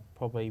Zealander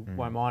probably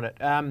won't mind it.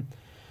 I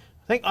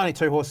think only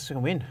 2 horses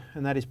can win,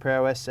 and that is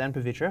Prowess and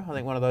Pavitra. I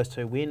think one of those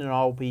 2 win, and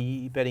I'll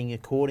be betting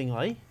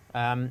accordingly.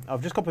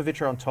 I've just got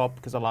Pavitra on top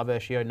because I love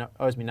her. She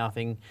owes me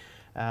nothing.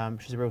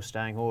 She's a real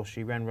staying horse.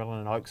 She ran well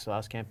in Oaks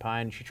last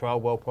campaign. She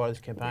trialled well prior to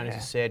this campaign, as I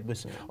said.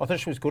 I thought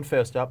she was good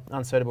first up.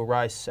 Unsuitable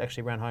race,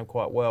 actually ran home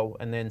quite well.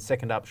 And then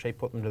second up, she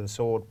put them to the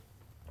sword.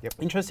 Yep.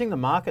 Interesting, the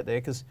market there,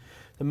 because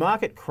the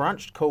market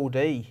crunched Cool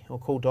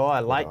Die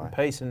late in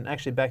piece and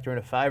actually backed her in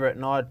a favourite.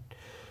 And I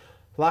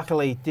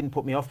luckily didn't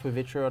put me off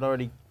Pavitra. I'd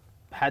already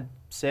had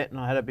set and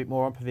I had a bit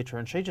more on Pavitra,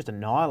 and she just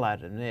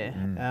annihilated him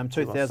there.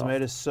 2,000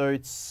 metres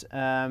suits.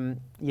 I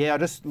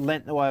just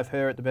lent the way of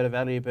her at the better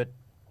value, but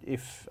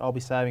if I'll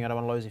be saving, I don't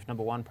want to lose if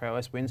number 1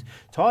 Prowess wins.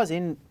 Ties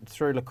in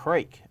through Le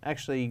Creek,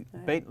 actually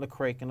beat Le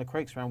Creek, and Le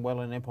Creek's ran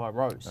well in Empire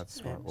Rose.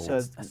 That's right. So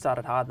it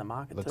started hard in the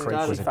market Le too.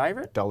 Creek was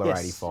favourite?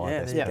 $1.85.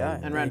 Yeah, there you go.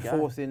 And ran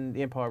 4th in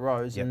the Empire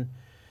Rose, and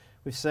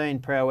we've seen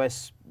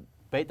Prowess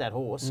beat that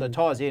horse, so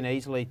ties in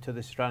easily to the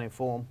Australian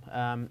form.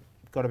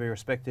 Got to be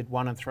respected.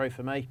 1 and 3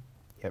 for me.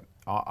 Yep,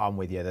 I'm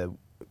with you. The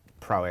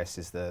Prowess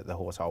is the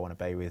horse I want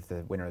to be with,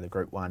 the winner of the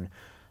Group 1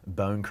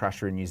 bone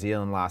crusher in New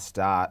Zealand last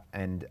start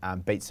and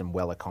beat some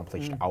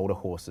well-accomplished older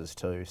horses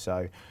too.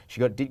 So she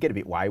did get a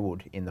bit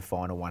wayward in the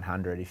final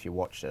 100. If you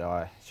watched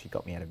it, she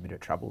got me out of a bit of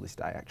trouble this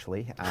day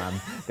actually.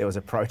 There was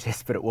a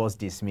protest, but it was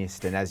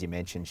dismissed. And as you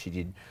mentioned, she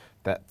did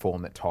that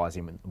form that ties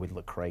in with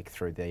Le Creek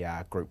through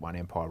the Group 1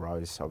 Empire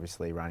Rose,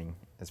 obviously running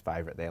as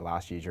favourite there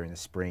last year during the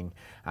spring,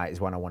 is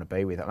one I want to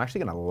be with. I'm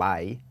actually going to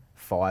lay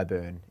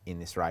Fireburn in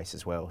this race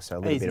as well, so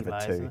a little bit of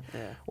a 2.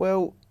 Yeah.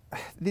 Well,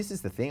 this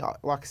is the thing,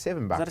 like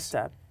 $7. Is that a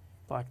stab?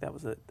 Like that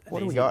was what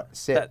do we got?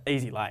 That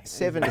easy lane.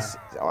 $7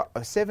 to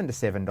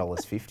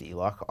 $7.50.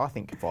 Like I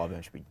think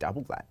Fireburn should be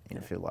double that in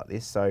a field like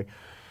this. So,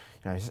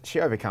 she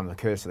overcome the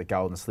curse of the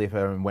Golden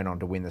Slipper and went on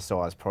to win the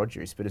Size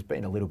Produce, but has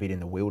been a little bit in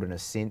the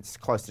wilderness since,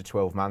 close to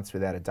 12 months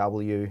without a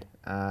W.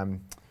 I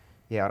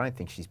don't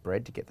think she's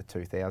bred to get the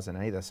 2,000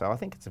 either. So I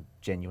think it's a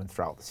genuine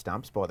throw at the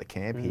stumps by the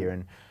camp here,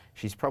 and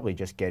she's probably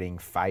just getting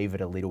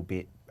favoured a little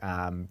bit.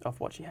 Off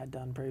what she had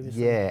done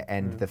previously. Yeah,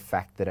 and the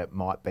fact that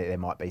there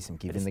might be some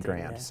give in the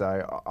ground. Yeah.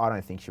 So I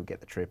don't think she'll get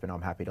the trip, and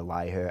I'm happy to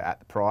lay her at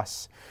the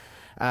price.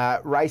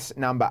 Race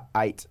number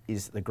 8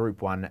 is the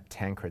Group 1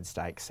 Tancred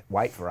Stakes.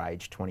 Weight for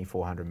age,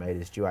 2,400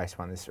 metres. Duace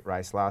won this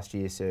race last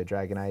year, Sir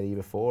Dragon 8 the year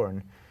before,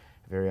 and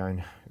very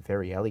own,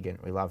 Very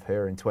Elegant. We love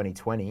her in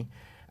 2020.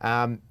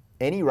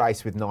 Any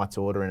race with Knight's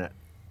Order in it,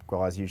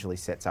 guys, usually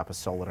sets up a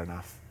solid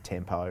enough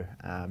tempo.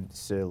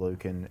 Sir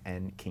Lucan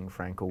and King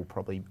Frank will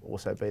probably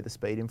also be the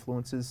speed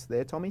influences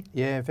there, Tommy?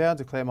 Yeah, Vow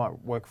Declare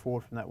might work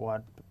forward from that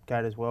wide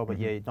gate as well, but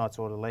Knight's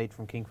Order lead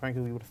from King Frank,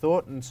 we would have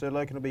thought, and Sir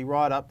Lucan will be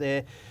right up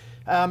there.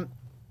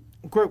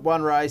 Group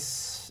 1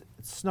 race,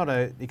 it's not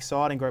an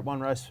exciting Group 1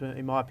 race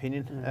in my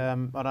opinion.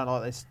 I don't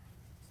like these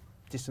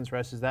distance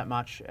races that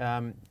much.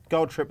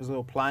 Gold Trip was a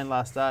little plain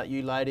last start.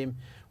 You laid him.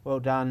 Well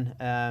done.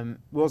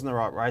 Wasn't the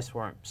right race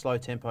for him. Slow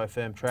tempo,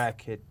 firm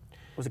track.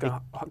 Was it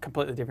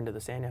completely different to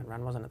the Sandown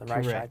run, wasn't it? The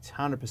race correct,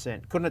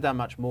 100%. Couldn't have done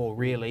much more,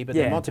 really. But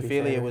the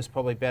Montefilia was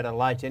probably better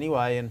late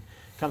anyway and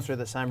comes through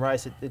the same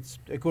race. It's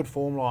a good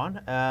form line.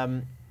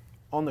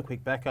 On the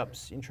quick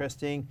backups,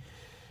 interesting.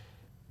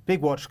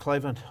 Big watch,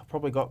 Cleveland. I've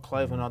probably got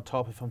Cleveland on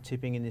top if I'm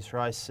tipping in this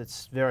race.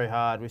 It's very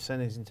hard. We've seen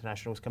these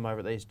internationals come over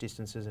at these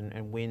distances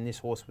and win. This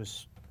horse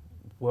was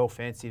well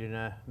fancied in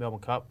a Melbourne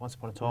Cup once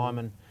upon a time.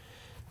 And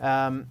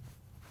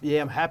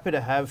I'm happy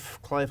to have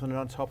Cleveland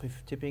on top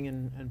if tipping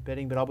and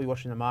betting, but I'll be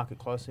watching the market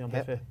closely on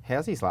Betfair.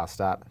 How's his last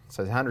start?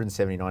 So it's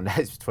 179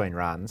 days between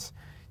runs.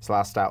 His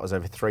last start was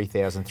over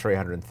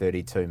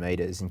 3,332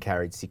 metres and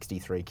carried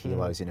 63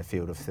 kilos in a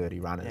field of 30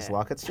 runners. Yeah.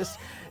 Like, it's just,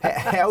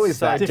 how is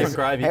that? Different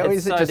gravy. How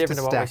is it just to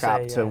stack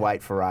up to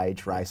Weight for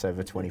Age race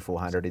over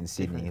 2,400 in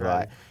Sydney?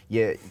 Like,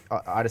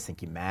 I just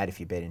think you're mad if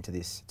you bet into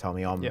this,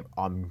 Tommy.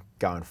 I'm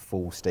going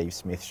full Steve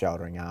Smith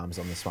shouldering arms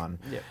on this one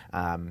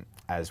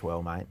as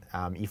well, mate.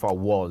 If I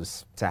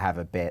was to have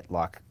a bet,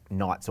 like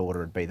Knight's Order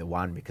would be the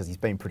one because he's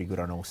been pretty good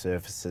on all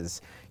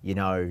surfaces.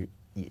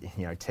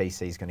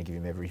 TC is going to give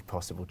him every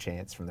possible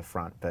chance from the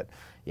front, but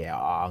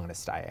I'm going to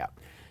stay out.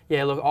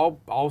 Yeah, look,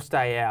 I'll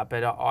stay out,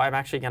 but I'm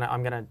actually going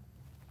to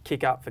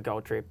kick up for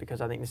Gold Trip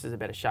because I think this is a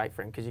better shape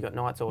for him because you've got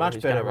Knight's Order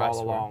who's going to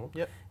roll along.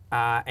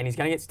 And he's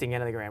going to get sting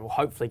out of the ground. Will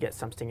hopefully get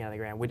some sting out of the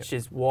ground, which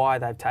is why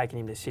they've taken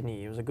him to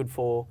Sydney. It was a good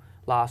 4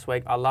 last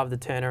week. I love the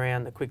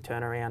turnaround, the quick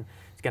turnaround.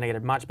 He's going to get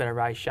a much better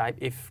race shape.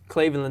 If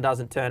Cleveland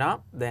doesn't turn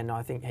up, then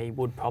I think he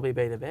would probably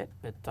be the bet.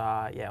 But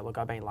look,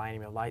 I've been laying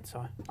him real late,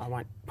 so I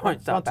won't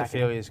start back.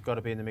 Montefilia's got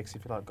to be in the mix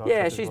if you like.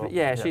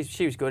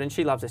 She was good, and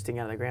she loves her sting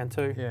out of the ground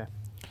too. Yeah.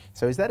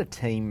 So is that a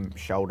team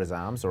shoulders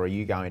arms, or are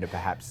you going to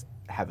perhaps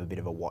have a bit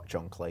of a watch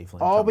on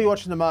Cleveland? I'll be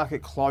watching the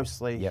market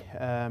closely.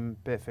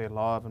 Betfair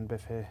Live and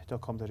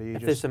betfair.com.au.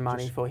 If there's some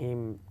money for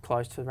him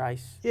close to the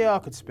race. Yeah, I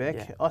could spec.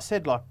 Yeah. I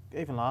said,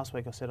 even last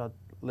week, I'd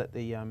let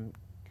the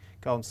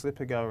Golden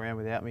Slipper go around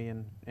without me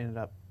and ended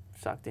up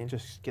sucked in.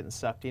 Just getting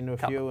sucked into a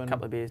few. A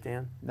couple of beers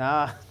down.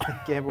 Nah,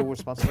 gamble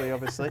responsibly,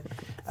 obviously.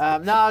 I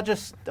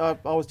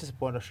was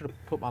disappointed. I should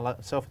have put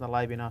myself in the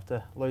lay bin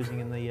after losing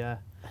in the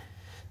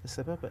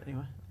Slipper, but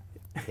anyway.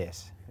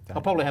 Yes.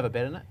 I'll probably have a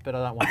bet in it, but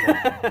I don't want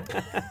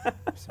that.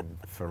 Some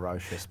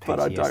ferocious PTSD. But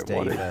I don't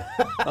want it.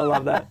 I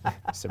love that.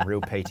 Some real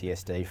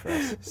PTSD for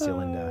us.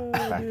 Cylinder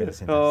back at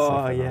us in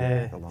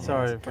the Slipper.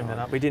 Sorry to bring that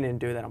up. We didn't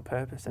do that on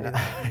purpose.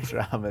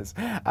 Dramas.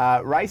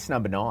 Race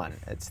number 9.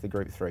 It's the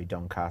Group 3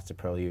 Doncaster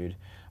Prelude,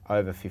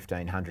 over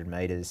 1,500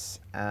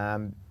 metres.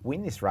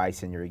 Win this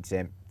race and you're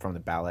exempt from the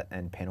ballot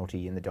and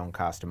penalty in the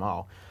Doncaster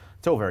Mile.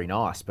 It's all very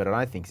nice, but I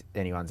don't think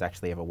anyone's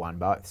actually ever won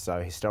both.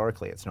 So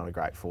historically, it's not a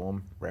great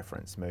form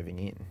reference moving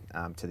in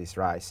to this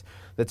race.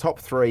 The top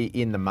 3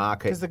 in the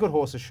market. Because the good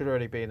horses should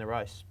already be in the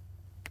race.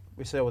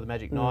 We saw with the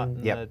Magic Knight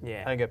and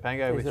the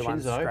Pango with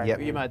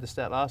Shinzo. You made the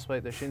stat last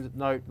week that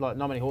Shinzo, not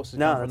many horses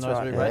come from those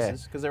 3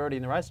 races because they're already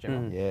in the race,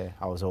 General. Yeah,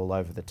 I was all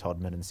over the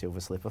Todman and Silver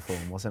Slipper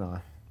form, wasn't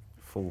I?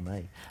 Fool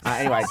me.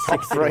 Anyway,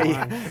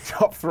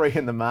 top three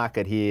in the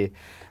market here.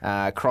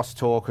 Cross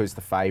Talk, who's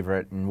the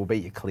favourite and will be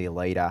your clear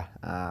leader.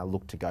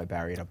 Look to go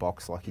barrier to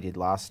box like he did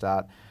last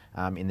start.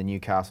 in the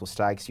Newcastle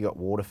Stakes. You got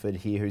Waterford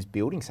here, who's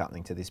building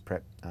something to this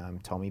prep.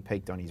 Tommy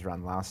peaked on his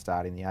run last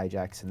start in the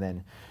Ajax, and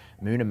then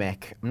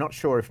Moonamek. I'm not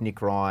sure if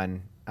Nick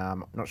Ryan.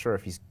 I'm not sure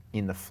if he's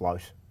in the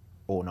float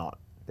or not.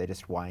 They're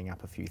just weighing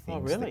up a few things. Oh,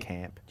 really? The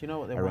camp. Do you know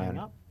what they're weighing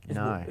up?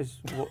 No.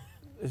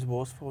 Is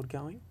Worsfold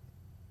going?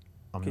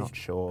 I'm not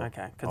sure.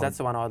 Okay, because that's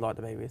the one I'd like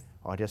to be with.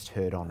 I just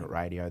heard on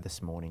radio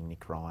this morning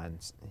Nick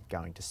Ryan's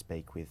going to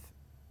speak with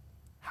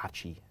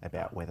Hutchie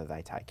about whether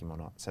they take him or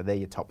not. So they're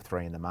your top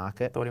 3 in the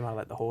market. Thought he might have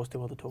let the horse do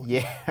all the talking.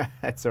 Yeah,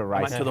 that's a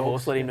race. Make sure the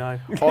horse let him know.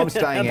 I'm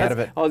staying out of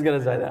it. I was going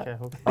to say that.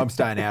 Okay. I'm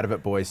staying out of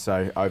it, boys.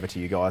 So over to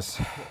you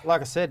guys. Like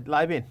I said,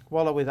 Labian,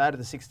 Waller with 8 of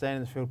the 16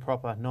 in the field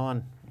proper,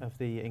 9 of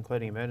the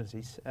including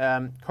emergencies.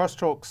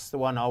 Crosstalk's the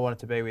one I wanted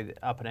to be with,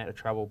 up and out of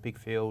trouble, big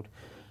field.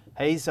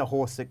 He's a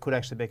horse that could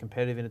actually be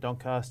competitive in a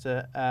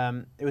Doncaster.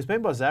 It was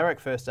beaten by Zarek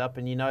first up,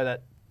 and you know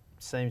that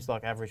seems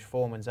like average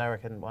form when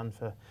Zarek hadn't won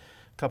for a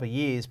couple of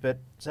years, but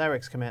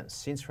Zarek's come out and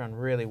since run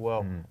really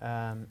well.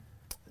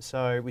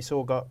 So we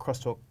saw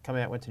Crosstalk come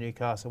out, went to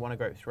Newcastle, won a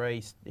Group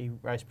 3. He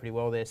raced pretty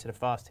well there, set a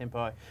fast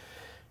tempo.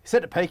 He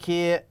set the peak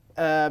here,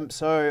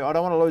 so I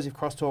don't want to lose if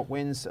Crosstalk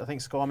wins. I think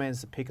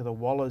Skyman's the pick of the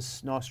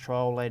Wallers. Nice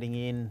trial leading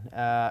in.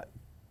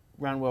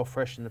 Run well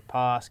fresh in the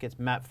past, gets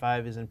map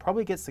favours, and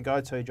probably gets the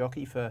go-to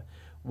jockey for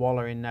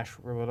Waller in Nash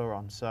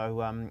Rillaron,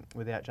 so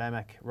without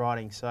J-Mac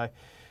riding. So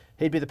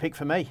he'd be the pick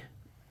for me.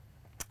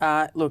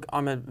 Look,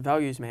 I'm a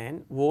values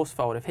man.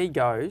 Worsfold, if he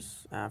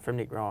goes from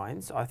Nick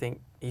Ryan's, I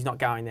think he's not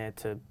going there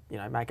to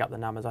make up the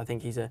numbers. I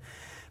think he's a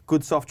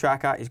good soft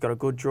tracker. He's got a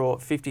good draw.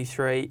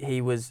 53. He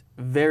was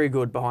very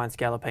good behind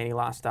Scalapini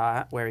last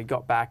start, where he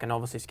got back, and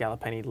obviously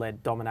Scalapini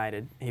led,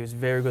 dominated. He was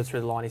very good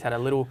through the line. He's had a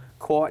little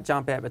quiet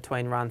jump out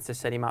between runs to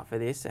set him up for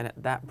this, and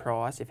at that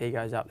price, if he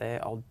goes up there,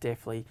 I'll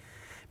definitely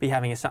be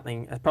having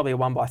probably a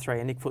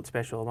 1x3, a Nick Foot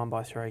special, a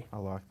 1x3. I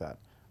like that.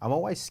 I'm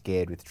always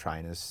scared with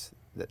trainers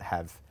that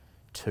have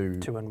two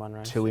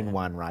in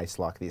one race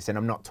like this, and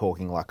I'm not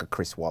talking like a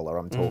Chris Waller.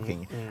 I'm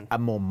talking a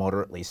more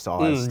moderately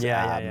sized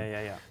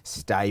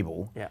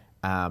stable. Yeah,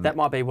 that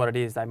might be what it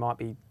is. They might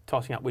be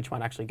tossing up which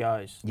one actually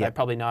goes. Yep. They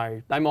probably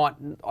know. They might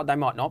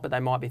not, but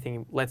they might be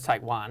thinking, let's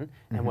take one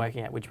and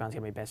working out which one's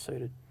going to be best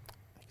suited.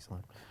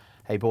 Excellent.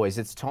 Hey boys,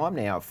 it's time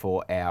now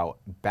for our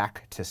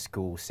back to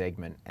school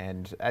segment,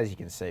 and as you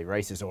can see,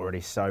 Reece is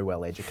already so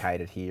well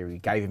educated here. We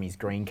gave him his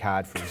green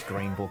card for his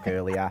green book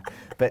earlier,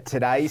 but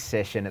today's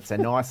session, it's a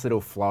nice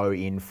little flow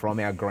in from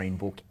our green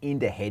book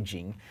into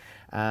hedging.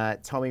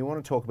 Tommy, you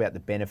want to talk about the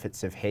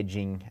benefits of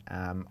hedging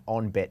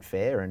on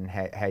Betfair and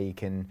how you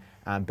can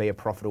be a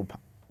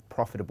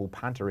profitable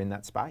punter in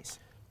that space?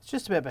 It's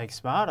just about being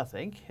smart, I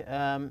think.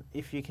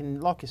 If you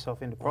can lock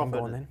yourself into profit. I'm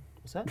going then.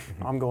 What's that?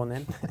 I'm going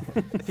then.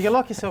 If you can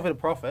lock yourself into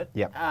profit,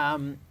 yep.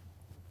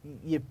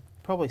 You're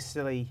probably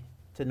silly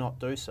to not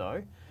do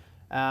so.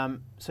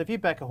 So if you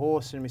back a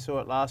horse, and we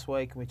saw it last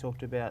week, and we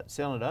talked about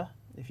Senator,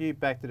 if you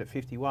backed it at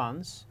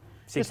 51s...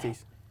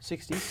 60s.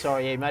 60s,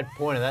 sorry, yeah, he made a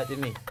point of that,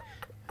 didn't he?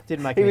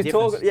 Didn't make any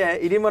difference. He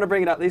didn't want to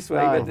bring it up this week.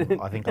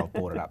 I think I've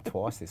brought it up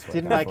twice this week.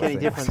 Didn't make any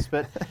difference,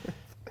 but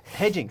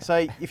hedging.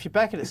 So if you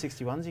back it at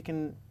 61s, you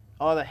can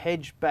either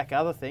hedge back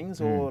other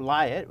things or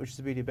lay it, which is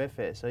the beauty of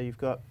Betfair. So you've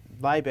got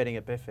lay betting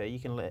at Betfair. You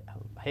can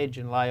hedge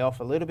and lay off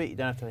a little bit. You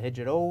don't have to hedge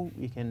at all.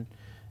 You can,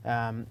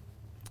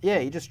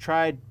 you just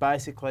trade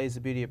basically is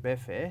the beauty of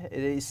Betfair. It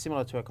is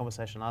similar to our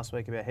conversation last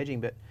week about hedging,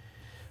 but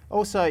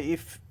also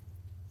if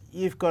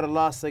you've got a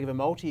last leg of a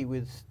multi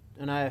with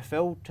an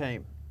AFL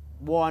team,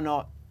 why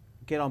not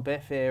get on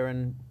Betfair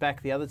and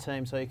back the other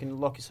team so you can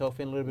lock yourself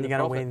in a little bit of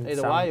profit win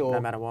either way, or no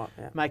matter what.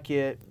 Yeah.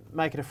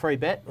 Make it a free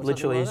bet.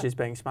 Literally, like it's just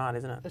being smart,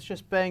 isn't it? It's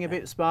just being a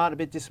bit smart, a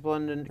bit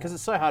disciplined, and because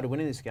it's so hard to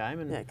win in this game.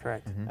 And yeah,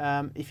 correct.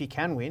 If you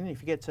can win,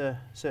 if you get to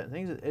certain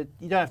things,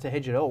 you don't have to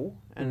hedge at all,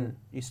 and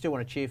you still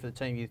want to cheer for the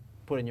team you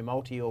put in your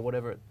multi or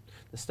whatever at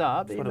the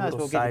start. But you may as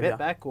well get your bet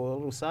back or a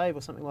little save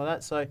or something like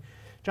that. So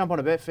jump on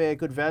a Betfair,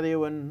 good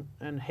value,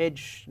 and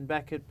hedge and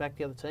back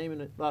the other team in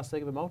the last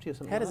leg of a multi or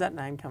something. How does that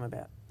name come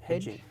about?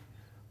 Hedging.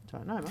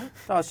 Don't know, mate.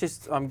 Oh,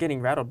 I'm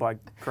getting rattled by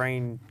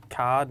green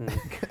card and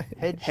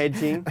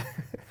hedging.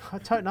 I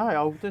don't know.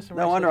 I'll do some.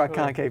 No wonder I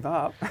can't keep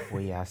up.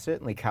 We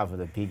certainly cover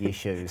the big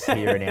issues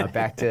here in our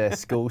back to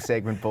school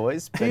segment,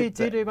 boys. Do you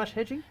do much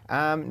hedging?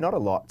 Not a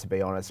lot, to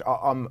be honest.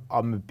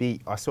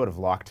 I sort of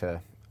like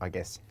to, I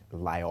guess,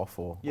 lay off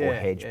or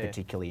hedge,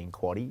 particularly in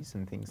quaddies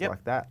and things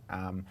like that.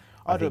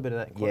 I do a bit of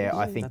that. Yeah,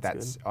 I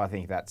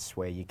think that's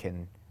where you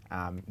can.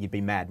 You'd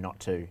be mad not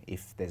to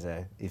if there's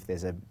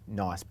a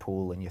nice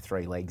pool and you're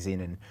 3 legs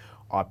in, and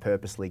I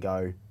purposely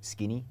go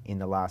skinny in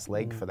the last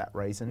leg for that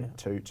reason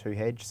to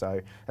hedge.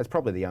 So that's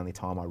probably the only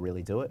time I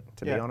really do it,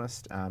 to be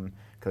honest.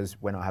 Because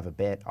when I have a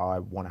bet, I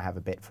want to have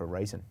a bet for a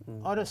reason.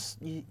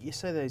 You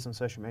see these on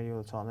social media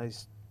all the time.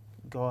 These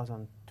guys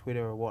on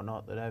Twitter or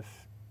whatnot that have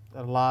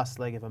a last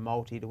leg of a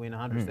multi to win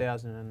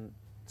 100,000 and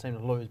seem to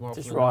lose more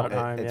often just than right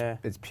not. at home.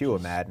 It's pure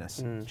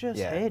madness.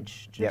 Just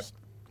hedge. Just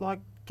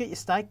get your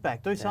stake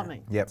back. Do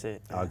something. Yep, that's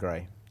it. I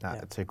agree.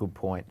 That's a good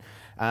point.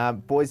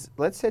 Boys,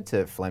 let's head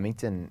to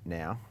Flemington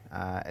now.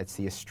 It's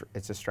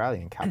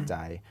Australian Cup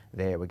Day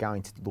there. We're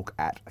going to look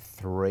at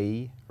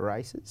 3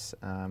 races.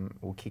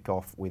 We'll kick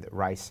off with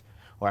race,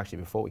 or actually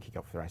before we kick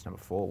off with race number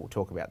 4, we'll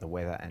talk about the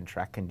weather and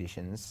track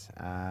conditions.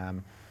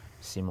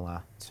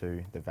 Similar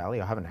to the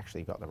Valley. I haven't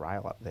actually got the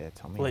rail up there,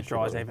 Tommy. Well, it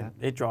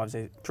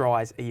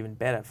dries even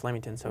better,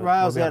 Flemington. So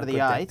rails out of the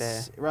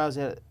 8s. Rails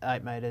out at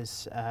 8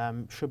 metres.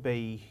 Should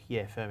be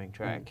firming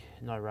track.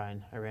 No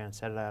rain around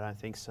Saturday. I don't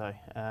think so.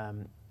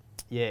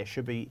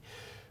 Should be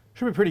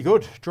pretty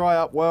good. Dry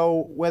up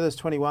well. Weather's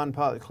 21,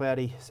 partly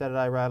cloudy.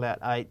 Saturday rail out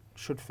 8.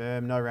 Should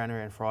firm. No rain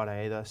around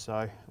Friday either.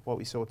 So what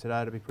we saw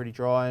today will be pretty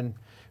dry and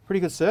pretty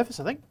good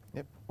surface, I think.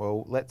 Yep.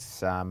 Well,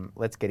 let's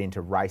get into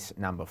race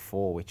number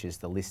 4, which is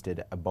the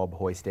listed Bob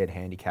Hoisted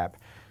handicap,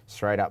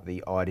 straight up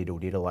the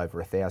Ididdle over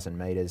 1,000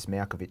 metres.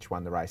 Malkovich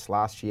won the race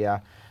last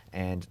year,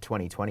 and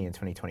 2020 and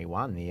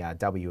 2021, the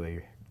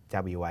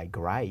WA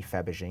Grey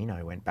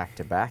Fabergino went back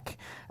to back.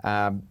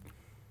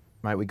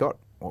 Mate, we've got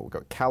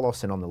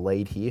Kalos on the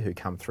lead here, who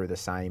come through the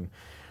same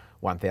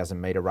 1,000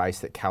 metre race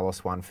that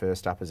Kalos won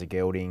first up as a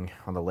gelding.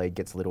 On the lead,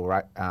 gets a little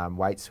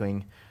weight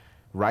swing.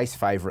 Race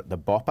favourite, the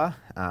Bopper,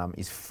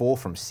 is 4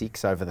 from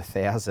 6 over the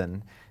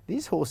 1,000.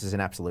 This horse is an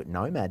absolute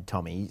nomad,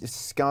 Tommy.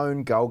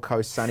 Scone, Gold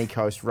Coast, Sunny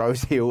Coast,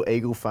 Rose Hill,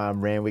 Eagle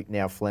Farm, Randwick,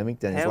 now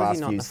Flemington, his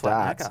last few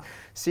starts. He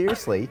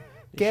Seriously,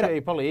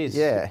 probably is.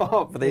 Yeah.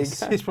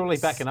 He's probably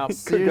backing up.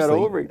 Seriously.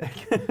 Aubrey.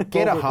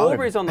 Get a home.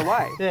 Aubrey's on the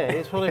way. Yeah,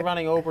 he's probably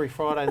running Albury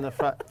Friday in the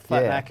flat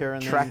Macca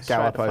and track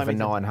then up over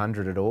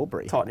 900 at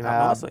Albury. Tighten him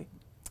up nicely.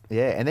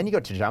 Yeah, and then you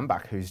got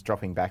Tajumbuk, who's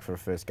dropping back for a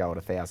first go at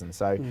 1,000.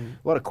 So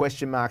a lot of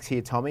question marks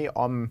here, Tommy.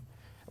 I'm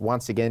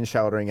once again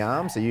shouldering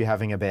arms. Are you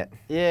having a bet?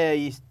 Yeah,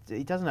 he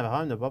doesn't have a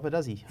home, the Bopper,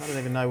 does he? I don't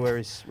even know where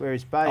he's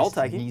based. I'll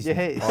take him.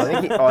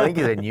 I think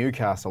he's a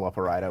Newcastle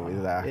operator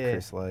with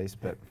Chris Lees,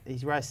 but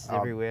he's races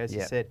everywhere, as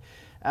you said.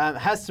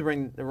 Has to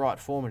bring the right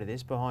form into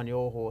this behind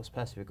your horse,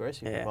 Passive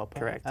Aggressive. Yeah, Bopper.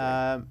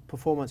 correct.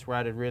 Performance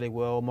rated really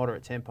well,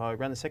 moderate tempo.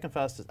 Ran the second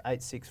fastest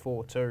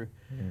 8.642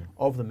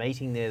 of the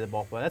meeting there, the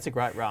Bopper. That's a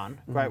great run,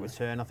 great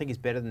return. I think he's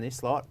better than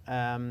this lot.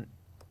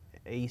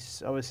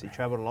 He's obviously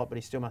travelled a lot, but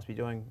he still must be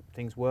doing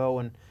things well.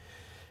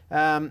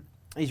 And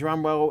he's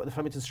run well at the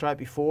Flemington Straight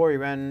before. He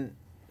ran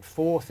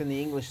 4th in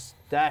the English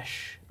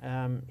Dash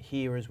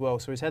here as well.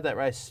 So he's had that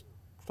race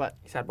flat.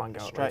 He's had one go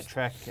straight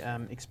track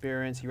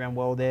experience. He ran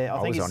well there. I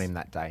was on him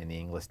that day in the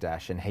English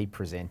Dash, and he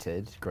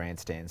presented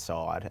grandstand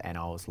side, and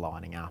I was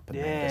lining up, and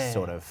then just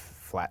sort of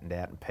flattened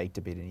out and peaked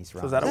a bit in his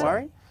run. So is that a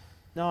worry?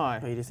 No.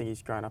 Or you just think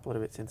he's grown up a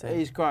little bit since then?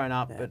 He's grown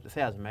up, but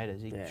 1,000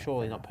 metres. He's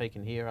surely not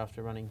peaking here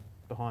after running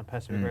behind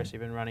Passive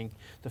Aggressive and running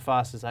the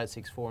fastest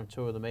 8.64 and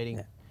 2 of the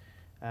meeting.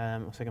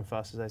 Second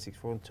fastest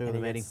 8.64 and 2 of the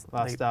meeting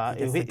last start.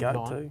 He'll hit the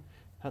goat too.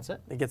 That's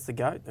it. He gets the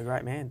goat, the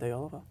great man, D.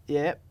 Oliver.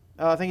 Yeah.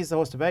 I think he's the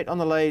horse to beat. On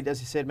the lead,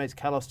 as you said, meets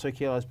Kalos 2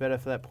 kilos better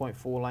for that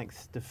 0.4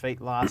 length defeat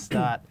last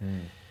start.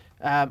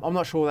 I'm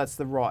not sure that's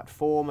the right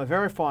form. A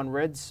Very Fine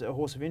Red's a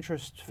horse of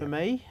interest for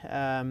me.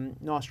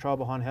 Nice trial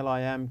behind Hell I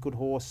Am, good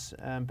horse,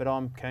 but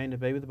I'm keen to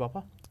be with the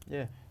Bopper.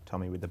 Yeah.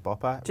 Tommy with the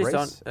Bopper.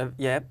 Just on,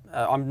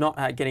 I'm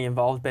not getting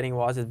involved betting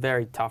wise. It's a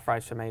very tough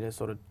race for me to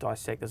sort of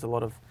dissect. There's a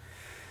lot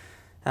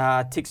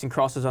of ticks and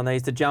crosses on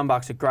these. The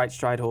Jumbuk's a great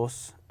straight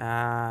horse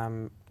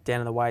down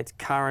in the weights.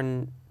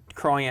 Curran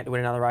crying out to win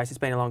another race. It's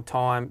been a long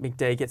time.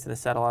 McD gets in the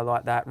saddle. I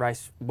like that.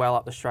 Race well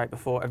up the straight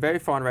before. A Very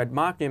Fine Red.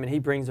 Mark Newman, he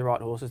brings the right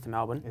horses to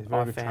Melbourne. He's a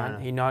very good trainer.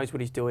 He knows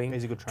what he's doing.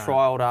 He's a good trainer.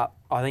 Trialled up.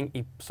 I think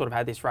he sort of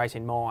had this race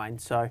in mind.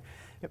 So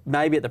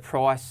maybe at the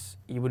price,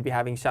 you would be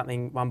having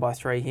something 1 by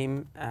 3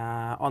 him.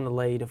 On the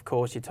lead, of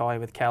course, you tie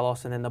with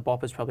Kalos, and then the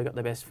Bopper's probably got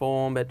the best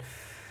form. But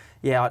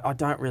yeah, I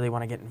don't really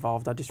want to get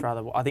involved. I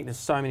think there's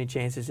so many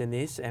chances in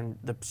this, and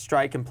the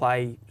straight can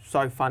play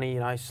so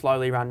funny,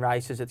 slowly run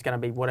races. It's going to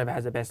be whatever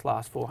has the best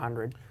last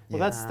 400. Well,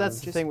 that's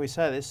the thing we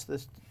say.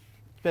 This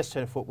best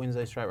turn of foot wins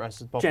these straight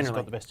races. Bopper's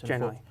got the best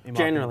turn of foot.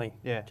 Generally.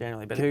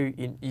 But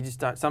you just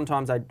don't.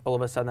 Sometimes all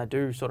of a sudden they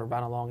do sort of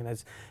run along, and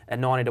there's a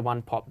 90 to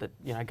 1 pop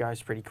that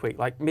goes pretty quick.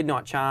 Like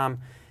Midnight Charm.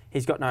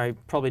 He's got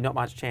probably not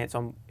much chance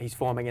on his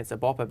form against a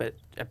Bopper, but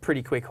a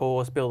pretty quick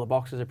horse. Bill the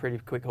Box is a pretty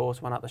quick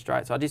horse, won up the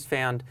straight. So I just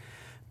don't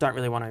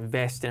really want to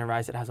invest in a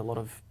race that has a lot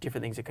of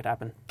different things that could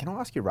happen. Can I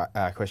ask you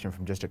a question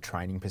from just a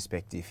training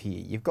perspective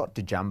here? You've got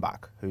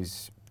Tajumbuk,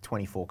 who's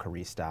 24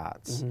 career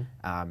starts,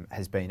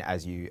 has been,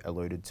 as you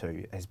alluded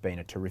to, has been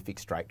a terrific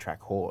straight track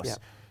horse. Yep.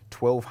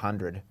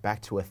 1,200 back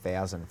to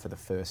 1,000 for the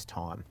first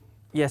time.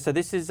 Yeah, so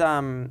this is...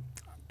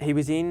 he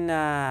was in,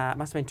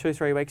 must have been 2 or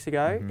 3 weeks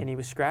ago, and he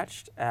was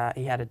scratched.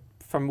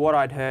 From what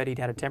I'd heard, he'd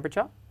had a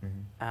temperature.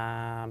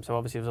 So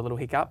obviously it was a little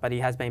hiccup, but he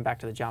has been back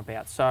to the jump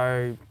out.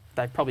 So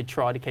they've probably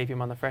tried to keep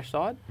him on the fresh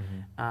side,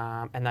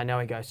 and they know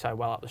he goes so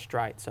well up the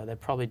straight. So they're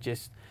probably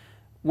just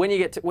when you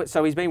get to,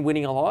 so he's been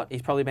winning a lot.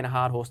 He's probably been a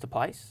hard horse to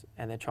place,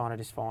 and they're trying to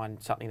just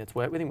find something that's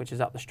worked with him, which is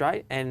up the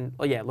straight. And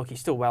look, he's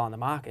still well on the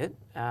market,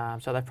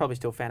 so they've probably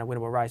still found a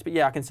winnable race. But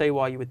yeah, I can see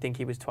why you would think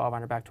he was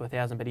 1,200 back to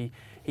 1,000, but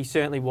he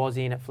certainly was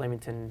in at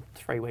Flemington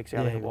 3 weeks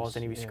ago. I think it was,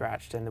 and he was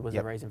scratched, and there was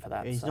a reason for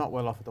that. He's not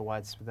well off at the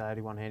weights with the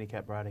 81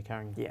 handicap, Brady,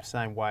 carrying the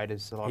same weight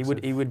as the likes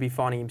he would be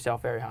finding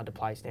himself very hard to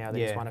place now that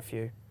he's won a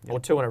few or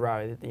 2 in a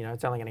row.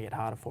 It's only going to get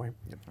harder for him.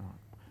 Yep.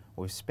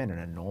 We've spent an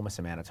enormous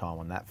amount of time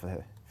on that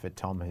for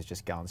Tom, who's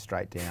just going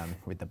straight down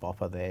with the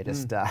bopper there,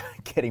 just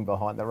getting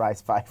behind the race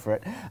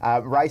favourite.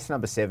 Race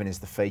number 7 is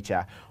the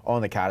feature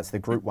on the card. It's the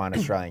Group 1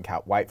 Australian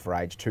Cup, weight for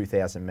age,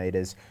 2,000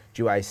 metres.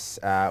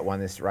 Duace won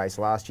this race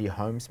last year,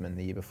 Homesman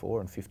the year before,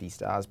 and 50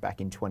 stars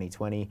back in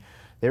 2020.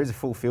 There is a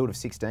full field of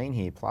 16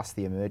 here, plus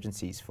the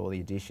emergencies for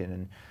the addition.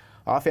 And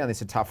I found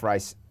this a tough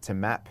race to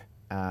map,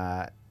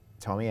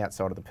 Tommy,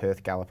 outside of the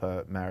Perth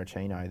Galloper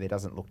Maricino. There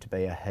doesn't look to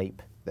be a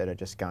heap that are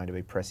just going to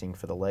be pressing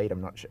for the lead. I'm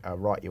not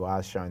right, you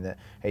are showing that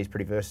he's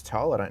pretty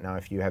versatile. I don't know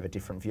if you have a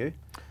different view.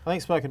 I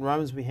think Smoking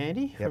Romans will be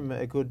handy from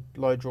a good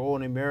low draw,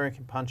 and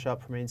American punch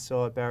up from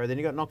inside barrier. Then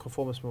you've got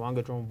Nonconformist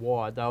Mo'unga drawn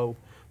wide. They'll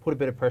put a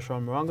bit of pressure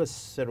on Mo'unga,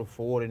 settle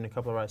forward in a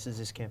couple of races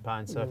this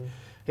campaign, so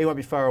he won't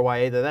be far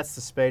away either. That's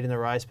the speed in the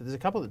race, but there's a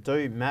couple that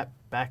do map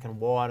back and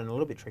wide and a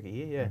little bit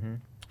tricky here,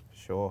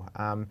 Sure.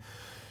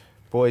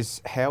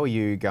 Boys, how are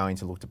you going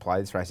to look to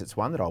play this race? It's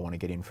one that I want to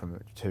get in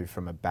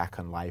from a back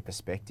and lay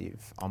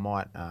perspective. I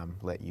might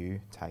let you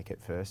take it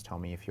first,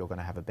 Tommy, if you're going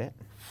to have a bet.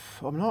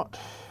 I'm not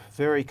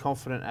very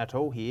confident at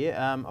all here.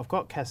 I've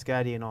got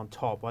Cascadian on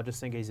top. I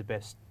just think he's the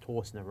best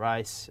horse in the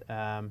race.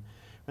 Ran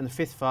the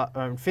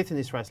fifth in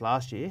this race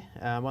last year.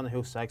 Won the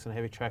Hill Stakes on a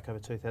heavy track over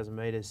 2,000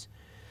 metres.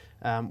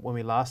 When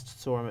we last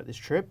saw him at this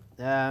trip.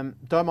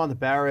 Don't mind the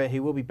barrier.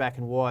 He will be back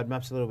and wide.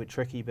 Map's a little bit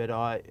tricky, but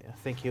I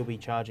think he'll be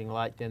charging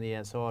late down the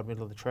outside,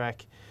 middle of the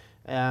track.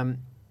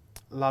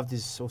 Loved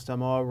his All-Star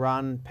Mile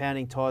run.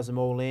 Pounding ties them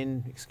all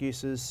in.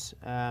 Excuses.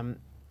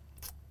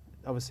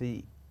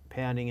 Obviously,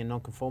 Pounding and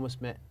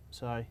Nonconformist met,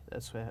 so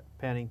that's where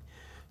Pounding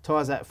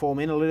ties that form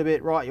in a little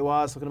bit. Right, you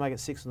are. It's looking to make it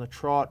 6 on the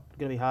trot.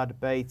 Going to be hard to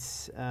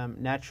beat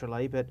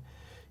naturally, but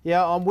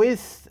yeah, I'm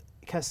with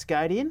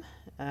Cascadian.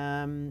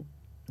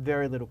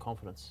 Very little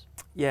confidence.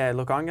 Yeah,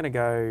 look, I'm going to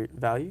go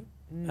value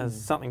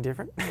as something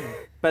different,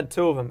 but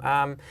 2 of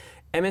them.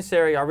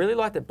 Emissary, I really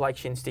like that Blake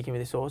Shinn's sticking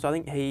with this horse. I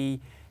think he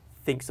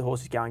thinks the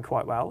horse is going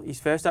quite well. His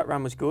first up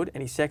run was good,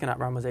 and his second up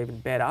run was even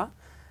better.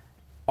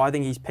 I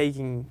think he's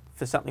peaking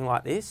for something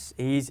like this.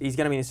 He's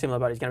going to be in a similar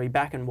boat. He's going to be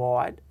back and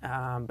wide,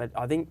 but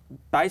I think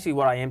basically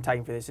what I am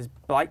taking for this is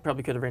Blake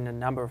probably could have ridden a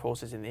number of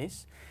horses in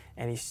this,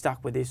 and he's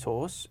stuck with this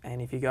horse.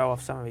 And if you go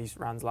off some of his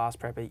runs last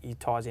prep, he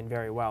ties in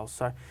very well.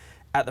 So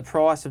at the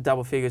price of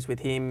double figures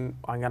with him,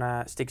 I'm going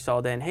to stick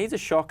solid there. And he's a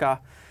shocker.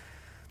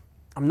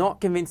 I'm not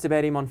convinced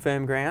about him on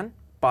firm ground,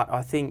 but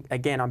I think,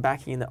 again, I'm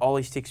backing in that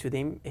Ollie sticks with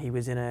him. He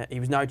was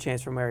no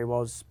chance from where he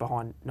was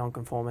behind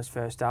Nonconformist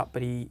first up,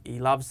 but he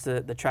loves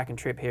the track and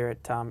trip here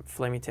at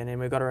Flemington.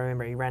 And we've got to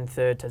remember he ran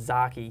third to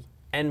Zaki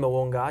and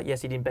Mo'unga.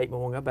 Yes, he didn't beat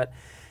Mo'unga, but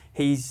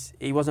he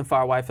wasn't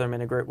far away from him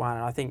in a Group 1.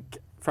 And I think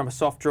from a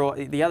soft draw,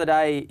 the other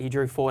day he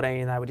drew 14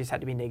 and they just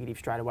had to be negative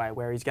straight away,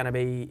 where he's going to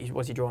be,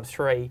 was he drawn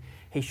 3?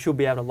 He should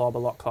be able to lob a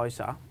lot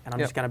closer. And I'm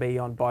just going to be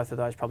on both of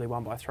those, probably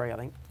 1 by 3, I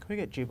think. Can we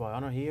get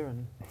Jubayana here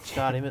and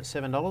start him at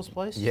 $7,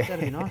 please? Yeah.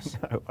 That'd be nice.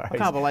 No I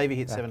can't believe he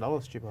hit $7,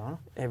 Jubayana.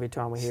 Every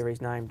time we hear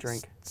his name,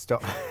 drink.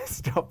 Stop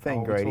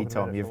being greedy,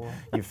 Tom. You've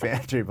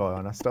found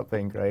Jubayana. Stop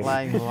being greedy.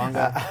 Playing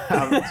Mo'unga.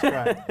 That's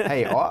great.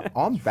 Hey,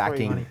 I'm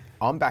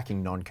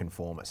backing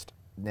Nonconformist.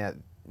 Now,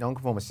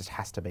 Nonconformist just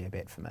has to be a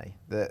bet for me.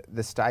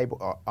 The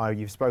stable,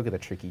 you've spoken of the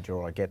tricky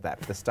draw, I get that.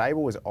 But the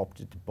stable has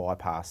opted to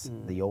bypass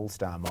the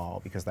All-Star Mile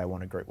because they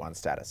want a Group 1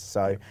 status.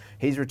 So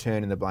his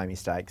return in the Blamey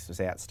Stakes was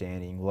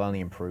outstanding. Will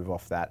only improve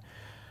off that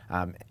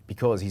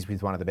because he's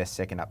with one of the best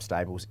second-up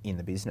stables in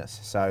the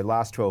business. So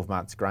last 12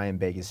 months, Graham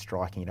Begg is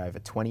striking at over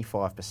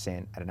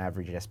 25% at an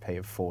average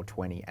SP of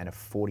 420 and a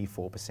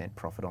 44%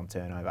 profit on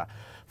turnover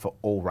for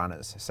all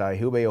runners. So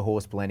he'll be a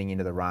horse blending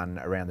into the run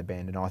around the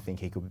bend, and I think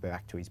he could be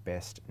back to his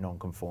best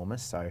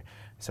Nonconformist. So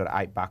sort of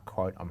 $8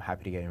 quote, I'm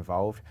happy to get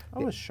involved. I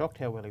was shocked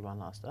how well he won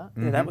last start.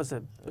 Yeah, that was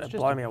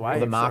blow me away. Well,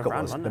 the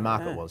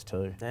market was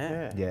too.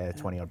 Yeah,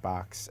 20 odd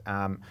bucks.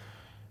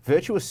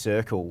 Virtuous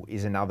Circle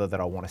is another that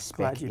I want to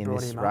spec in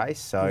this race.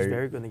 So he was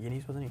very good in the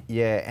Guineas, wasn't he?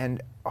 Yeah,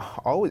 and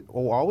I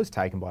was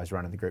taken by his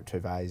run in the Group 2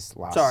 Vs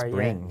last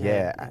spring.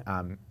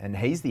 And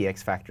he's the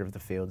X factor of the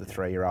field. The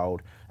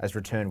 3-year-old has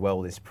returned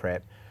well this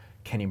prep.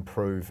 Can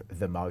improve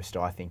the most,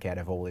 I think, out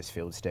of all this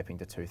field, stepping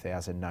to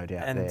 2,000, no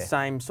doubt. And there.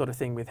 Same sort of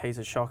thing with He's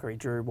a Shocker. He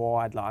drew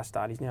wide last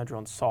start. He's now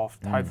drawn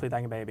soft. Hopefully they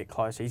can be a bit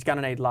closer. He's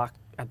going to need luck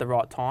at the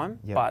right time.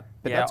 Yep. But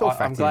that's all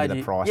factored into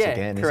the price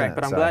again, correct. isn't it?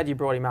 But I'm glad you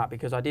brought him up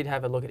because I did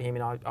have a look at him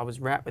and I was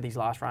wrapped with his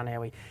last run,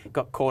 how he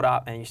got caught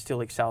up and he still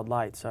excelled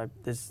late. So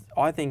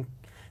I think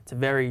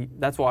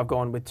that's why I've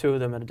gone with 2 of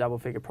them at a double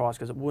figure price,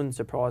 because it wouldn't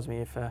surprise me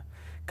if a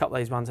couple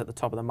of these ones at the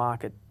top of the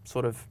market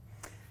sort of,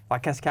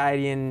 like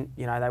Cascadian,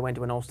 they went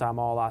to an All-Star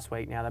Mile last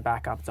week. Now they're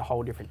back up. It's a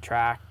whole different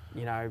track,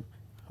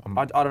 I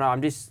I don't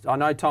know. I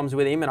know Tom's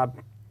with him, and I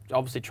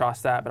obviously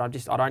trust that, but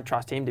I don't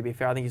trust him, to be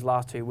fair. I think his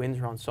last 2 wins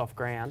were on soft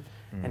ground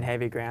and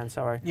heavy ground.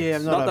 So yeah,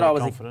 I'm not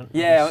overly confident.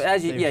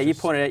 You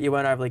pointed out, you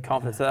weren't overly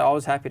confident. So I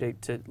was happy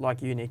to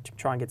like you, Nick, to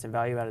try and get some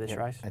value out of this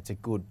race. It's a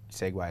good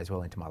segue as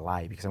well into my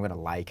lay, because I'm going to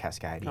lay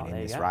Cascadian in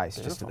this race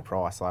just at the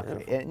price.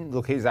 And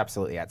look, he was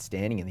absolutely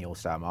outstanding in the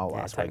All-Star Mile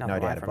last week, no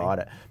doubt about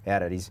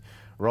it. He's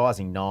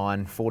rising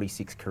 9,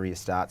 46 career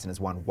starts, and has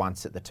won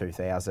once at the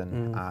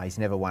 2000. He's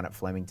never won at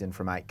Flemington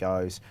from 8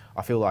 goes.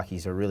 I feel like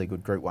he's a really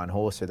good Group 1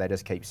 horse who they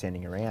just keep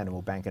sending around, and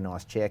will bank a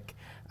nice check.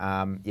 But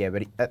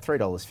at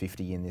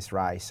 $3.50 in this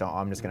race, so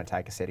I'm just going to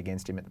take a set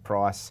against him at the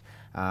price.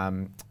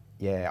 And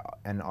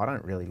I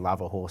don't really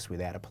love a horse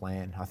without a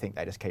plan. I think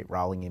they just keep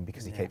rolling him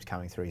because he keeps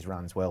coming through his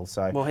runs well.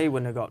 Well, he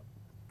wouldn't have got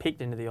picked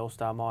into the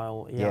All-Star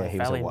Mile. He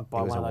fell in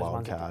by one of those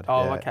ones. Card.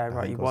 Okay,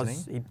 right. He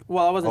was.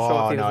 Well, I wasn't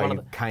sure if he was one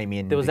of the... came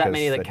in. There was that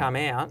many that come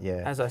out.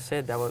 Yeah. As I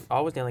said, I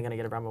was nearly going to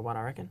get a run with one,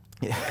 I reckon.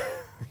 Yeah.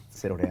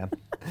 Settle down.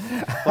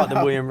 Like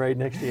the William Reid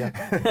next year.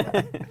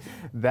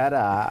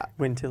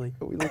 Win Tilly.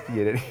 Are we looking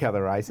at any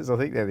other races? I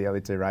think they're the other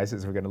 2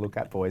 races we're going to look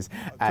at, boys.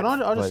 Can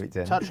I just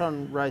touch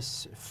on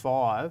race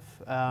 5?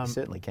 You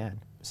certainly can.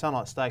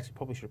 Sunlight Stakes, we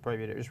probably should have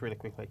previewed it just really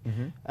quickly.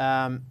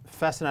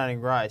 Fascinating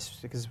race,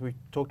 because we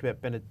talked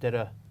about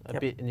Benedetta a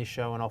bit in this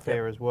show and off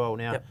air as well.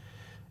 Now,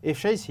 if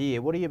she's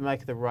here, what do you make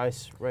of the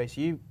race?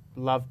 You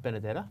love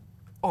Benedetta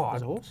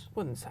as a horse? I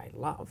wouldn't say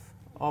love.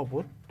 I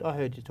would. I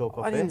heard you talk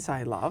off I didn't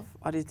say love.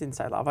 I just didn't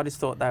say love. I just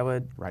thought they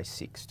would... Race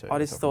 6 too. I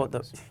just thought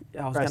that...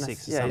 I was race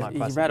 6. Yeah, he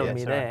rattled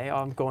me there.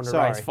 I'm going to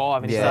race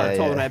 5 and he started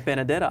talking about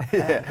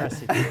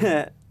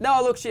Benedetta.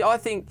 No, look, I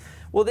think...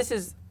 Well, this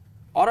is...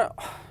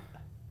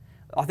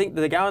 I think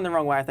they're going the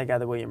wrong way if they go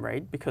the William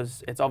Reid,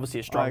 because it's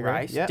obviously a strong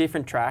race,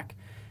 different track,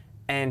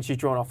 and she's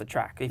drawn off the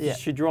track. If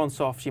she's drawn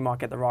soft, she might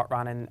get the right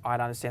run, and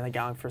I'd understand they're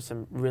going for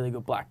some really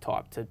good black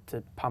type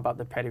to pump up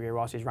the pedigree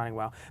while she's running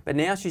well. But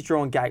now she's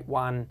drawn gate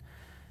 1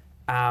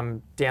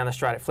 down the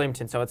straight at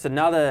Flemington, so it's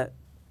another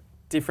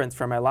difference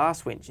from her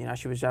last win. You know,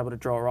 she was able to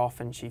draw her off,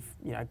 and she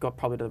got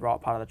probably to the right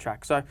part of the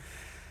track. So,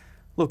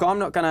 look, I'm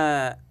not going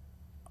to...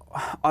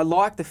 I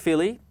like the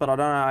filly, but I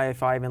don't know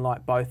if I even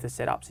like both the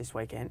setups this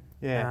weekend.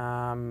 Yeah.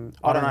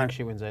 I don't think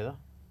she wins either.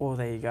 Well,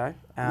 there you go.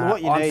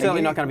 I'm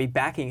certainly not going to be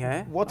backing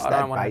her. What's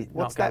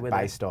that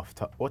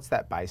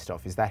based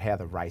off? Is that how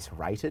the race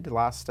rated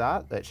last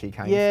start that she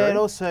came through? Yeah, and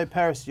also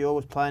Paris Dior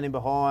was playing in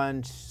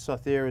behind.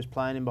 Cythera was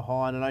playing in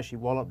behind. I know she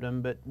walloped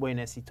them, but Wee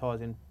Nessie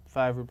ties in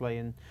favourably,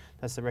 and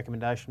that's the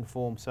recommendation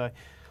form. So,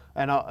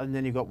 and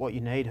then you've got What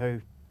You Need,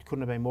 who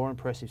couldn't have been more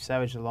impressive.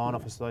 Savage the line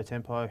off a slow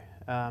tempo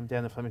down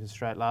the Flemington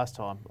Straight last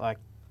time. Like,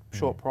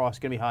 short price,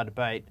 going to be hard to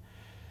beat.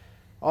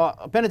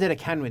 Benedetta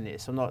can win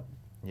this.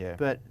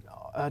 But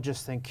I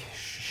just think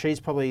she's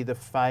probably the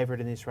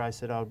favourite in this race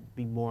that I'd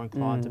be more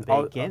inclined to be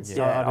against.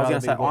 I was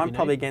going to say I'm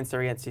probably against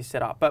her against this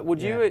setup. But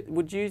do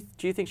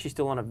you think she's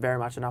still on very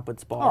much an upward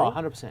spiral?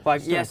 100%.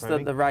 Like, yes,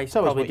 the race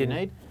probably didn't.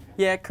 Need.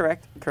 Yeah,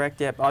 correct.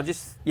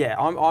 Yeah,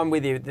 I'm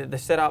with you. The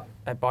setup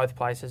at both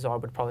places, I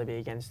would probably be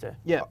against her.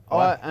 Yeah,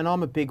 and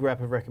I'm a big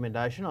rapid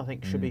recommendation. I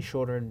think should be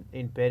shorter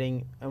in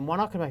betting, and one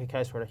I can make a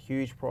case for at a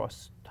huge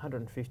price,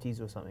 150s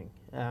or something.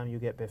 You'll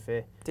get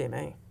Betfair. Dear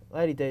me.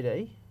 Lady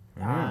DD.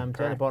 Down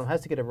the bottom,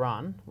 has to get a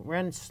run.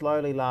 Ran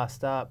slowly last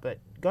start, but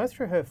go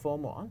through her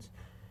form lines.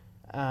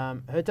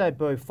 Her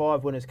debut,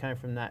 5 winners came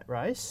from that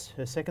race.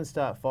 Her second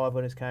start, 5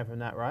 winners came from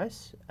that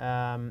race.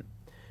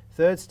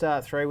 Third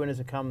start, 3 winners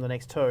have come the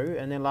next 2.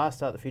 And then last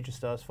start, the Future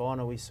Stars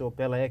final, we saw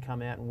Bel Air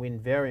come out and win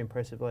very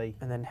impressively.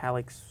 And then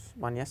Halleck's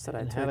won yesterday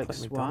and too.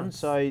 Halleck's won.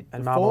 So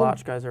and Marble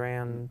Arch goes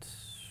around...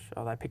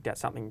 they picked out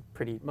something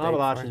pretty...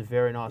 Marble Arch is a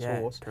very nice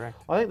horse. Correct.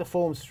 I think the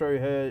forms through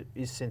her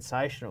is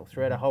sensational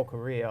throughout her whole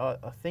career.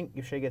 I think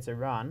if she gets a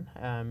run,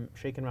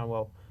 she can run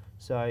well.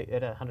 So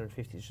at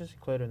 150, just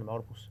include her in the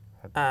multiples.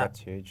 That's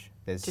huge.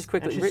 Just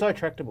quickly, and she's so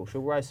tractable.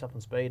 She'll race up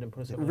on speed and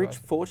put us up. Rich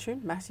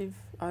Fortune, massive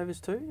overs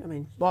too. I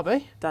mean, might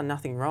be done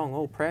nothing wrong.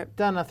 All prep.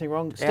 Done nothing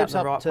wrong. Steps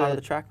up right part of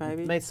the track,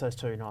 maybe. Meets those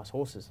 2 nice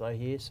horses though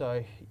here.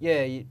 So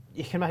yeah, you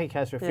can make a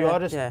case for a few. I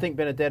just think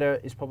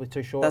Benedetta is probably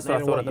too short. That's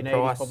what I thought at the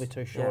price. Is probably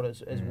too short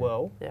as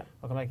well. Yeah.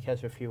 I can make a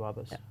case for a few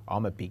others. Yeah.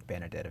 I'm a big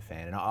Benedetta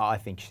fan, and I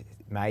think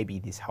maybe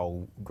this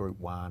whole Group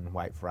 1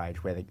 Wait for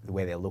Age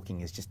where they're looking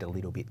is just a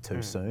little bit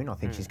too soon. I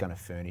think she's going to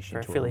furnish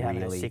into a really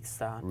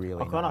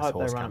I kind of hope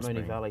nice they run at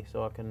Moonee Valley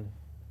so I can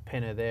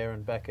pin her there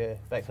and back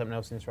something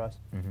else in this race.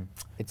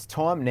 It's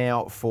time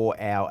now for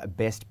our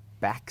best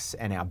backs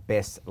and our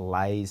best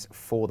lays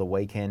for the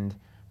weekend,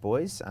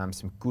 boys.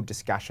 Some good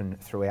discussion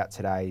throughout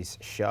today's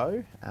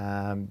show.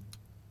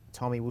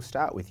 Tommy, we'll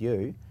start with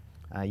you.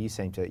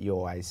 You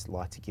always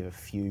like to give a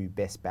few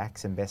best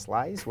backs and best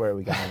lays. Where are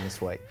we going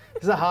this week?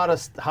 It's the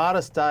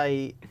hardest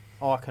day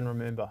I can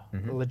remember.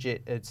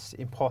 Legit, it's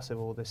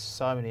impossible. There's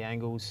so many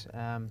angles.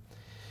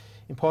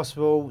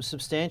 Impossible.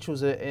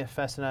 Substantial's a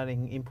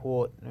fascinating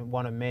import,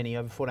 one of many,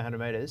 over 1,400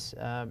 metres.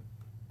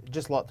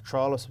 Just like the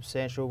trial of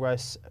Substantial,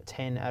 race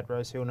 10 at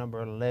Rosehill,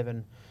 number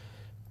 11.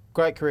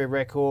 Great career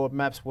record,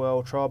 maps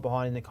well, trial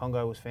behind in the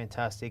Congo was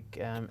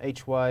fantastic.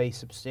 Each way,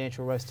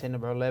 substantial, race 10,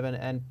 number 11,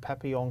 and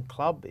Papillon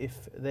Club,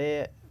 if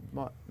they're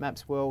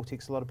maps well,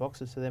 ticks a lot of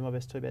boxes, so they're my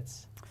best 2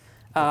 bets.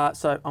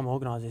 So I'm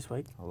organised this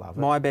week. I love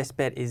it. My best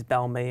bet is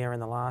Balmea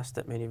in the last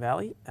at Moonee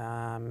Valley.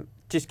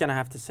 Just going to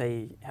have to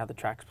see how the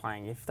track's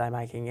playing. If they're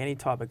making any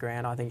type of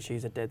ground, I think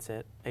she's a dead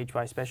set each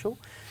way special.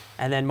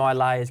 And then my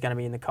lay is going to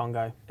be in the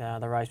Congo,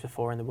 the race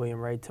before in the William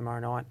Reid tomorrow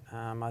night.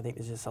 I think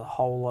there's just a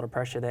whole lot of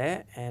pressure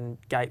there, and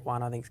gate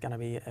 1 I think is going to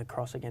be a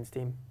cross against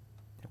him.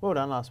 Well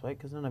done last week,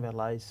 because none of our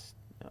lays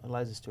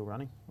are still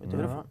running. We're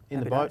doing all right. In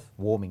Happy the boat. days.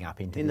 Warming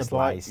up into In the this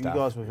lay boat, stuff. you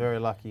guys were very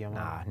lucky.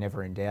 Nah,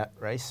 never in doubt,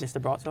 Reece. Mr.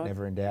 Brightside?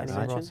 Never in doubt, Any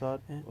mate. mention? Brightside,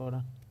 Yeah. well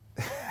done.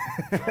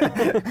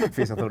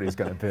 Fizz, I thought he was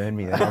going to burn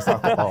me. Then I was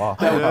like,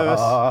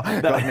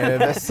 got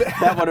nervous.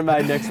 That would have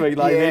made next week,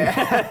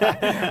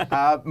 Laban.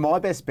 My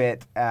best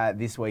bet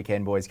this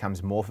weekend, boys,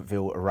 comes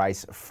Morphettville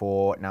race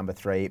 4, number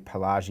 3,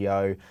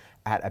 Pelagio,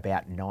 at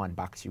about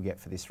 $9 you'll get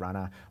for this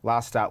runner.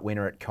 Last start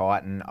winner at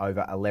Kyneton,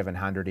 over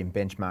 1100 in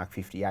benchmark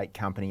 58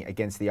 company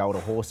against the older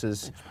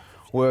horses.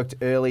 Worked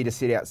early to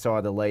sit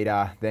outside the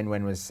leader, then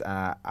when was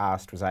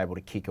asked was able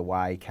to kick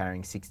away,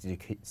 carrying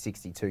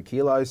 62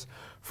 kilos.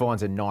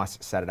 Finds a nice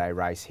Saturday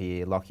race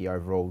here. Lockie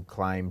overall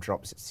claim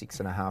drops at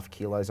 6.5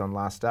 kilos on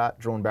last start.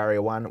 Drawn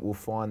barrier 1 will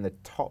find the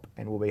top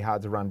and will be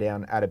hard to run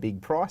down at a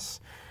big price.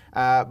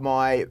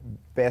 My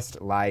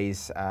best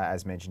lays,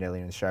 as mentioned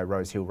earlier in the show,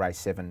 Rose Hill race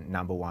 7,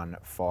 number 1,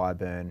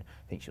 Fireburn. I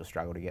think she'll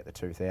struggle to get the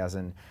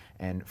 2000.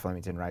 And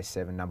Flemington race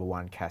 7, number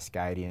 1,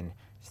 Cascadian.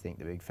 Just think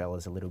the big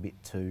fella's a little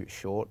bit too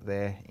short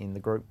there in the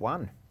Group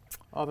 1.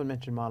 I haven't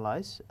mentioned my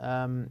lays.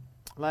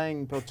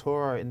 Laying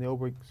Beltoro in the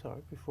Albury,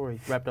 before he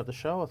wrapped up the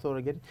show, I thought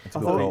I'd get it. It's a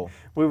good call.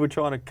 We were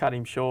trying to cut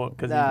him short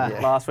because Nah.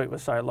 last week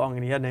was so long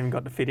and he hadn't even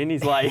got to fit in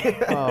his lay.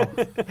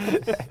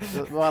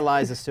 My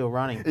lays are still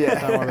running. Yeah.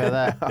 Don't worry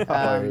about that.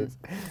 Hilarious.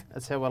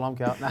 That's how well I'm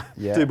going. Nah.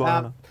 Yeah. Do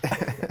banana.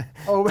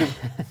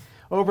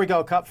 Albury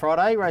Gold Cup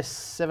Friday, race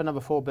 7,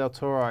 number 4,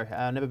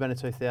 Beltoro. Never been a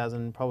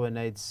 2000, probably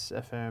needs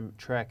a firm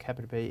track.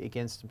 Happy to be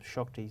against him.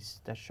 Shocked he's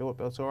that short,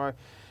 Beltoro.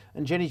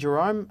 And Jenny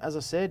Jerome, as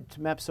I said,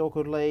 maps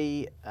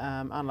awkwardly.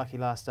 Unlucky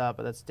last start,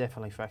 but that's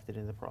definitely factored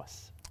in the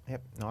price.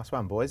 Yep, nice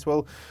one, boys.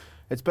 Well,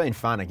 it's been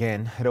fun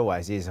again. It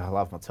always is. I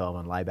love my time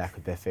on layback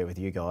with Betfair with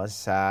you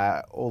guys.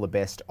 All the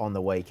best on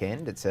the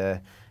weekend. It's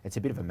a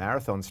bit of a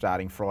marathon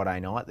starting Friday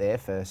night there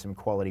for some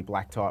quality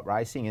black type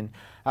racing. And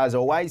as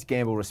always,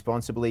 gamble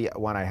responsibly.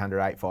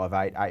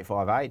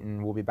 1-800-858-858,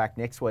 and we'll be back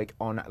next week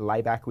on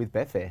Layback with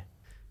Betfair.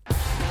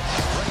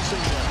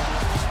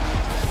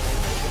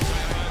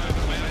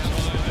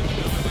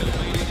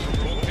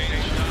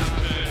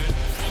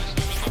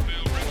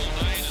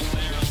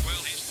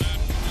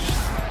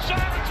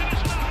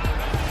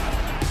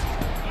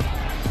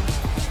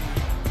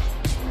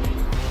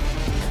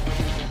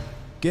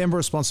 Gamble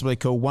responsibly.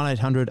 Call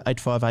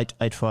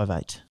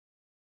 1-800-858-858.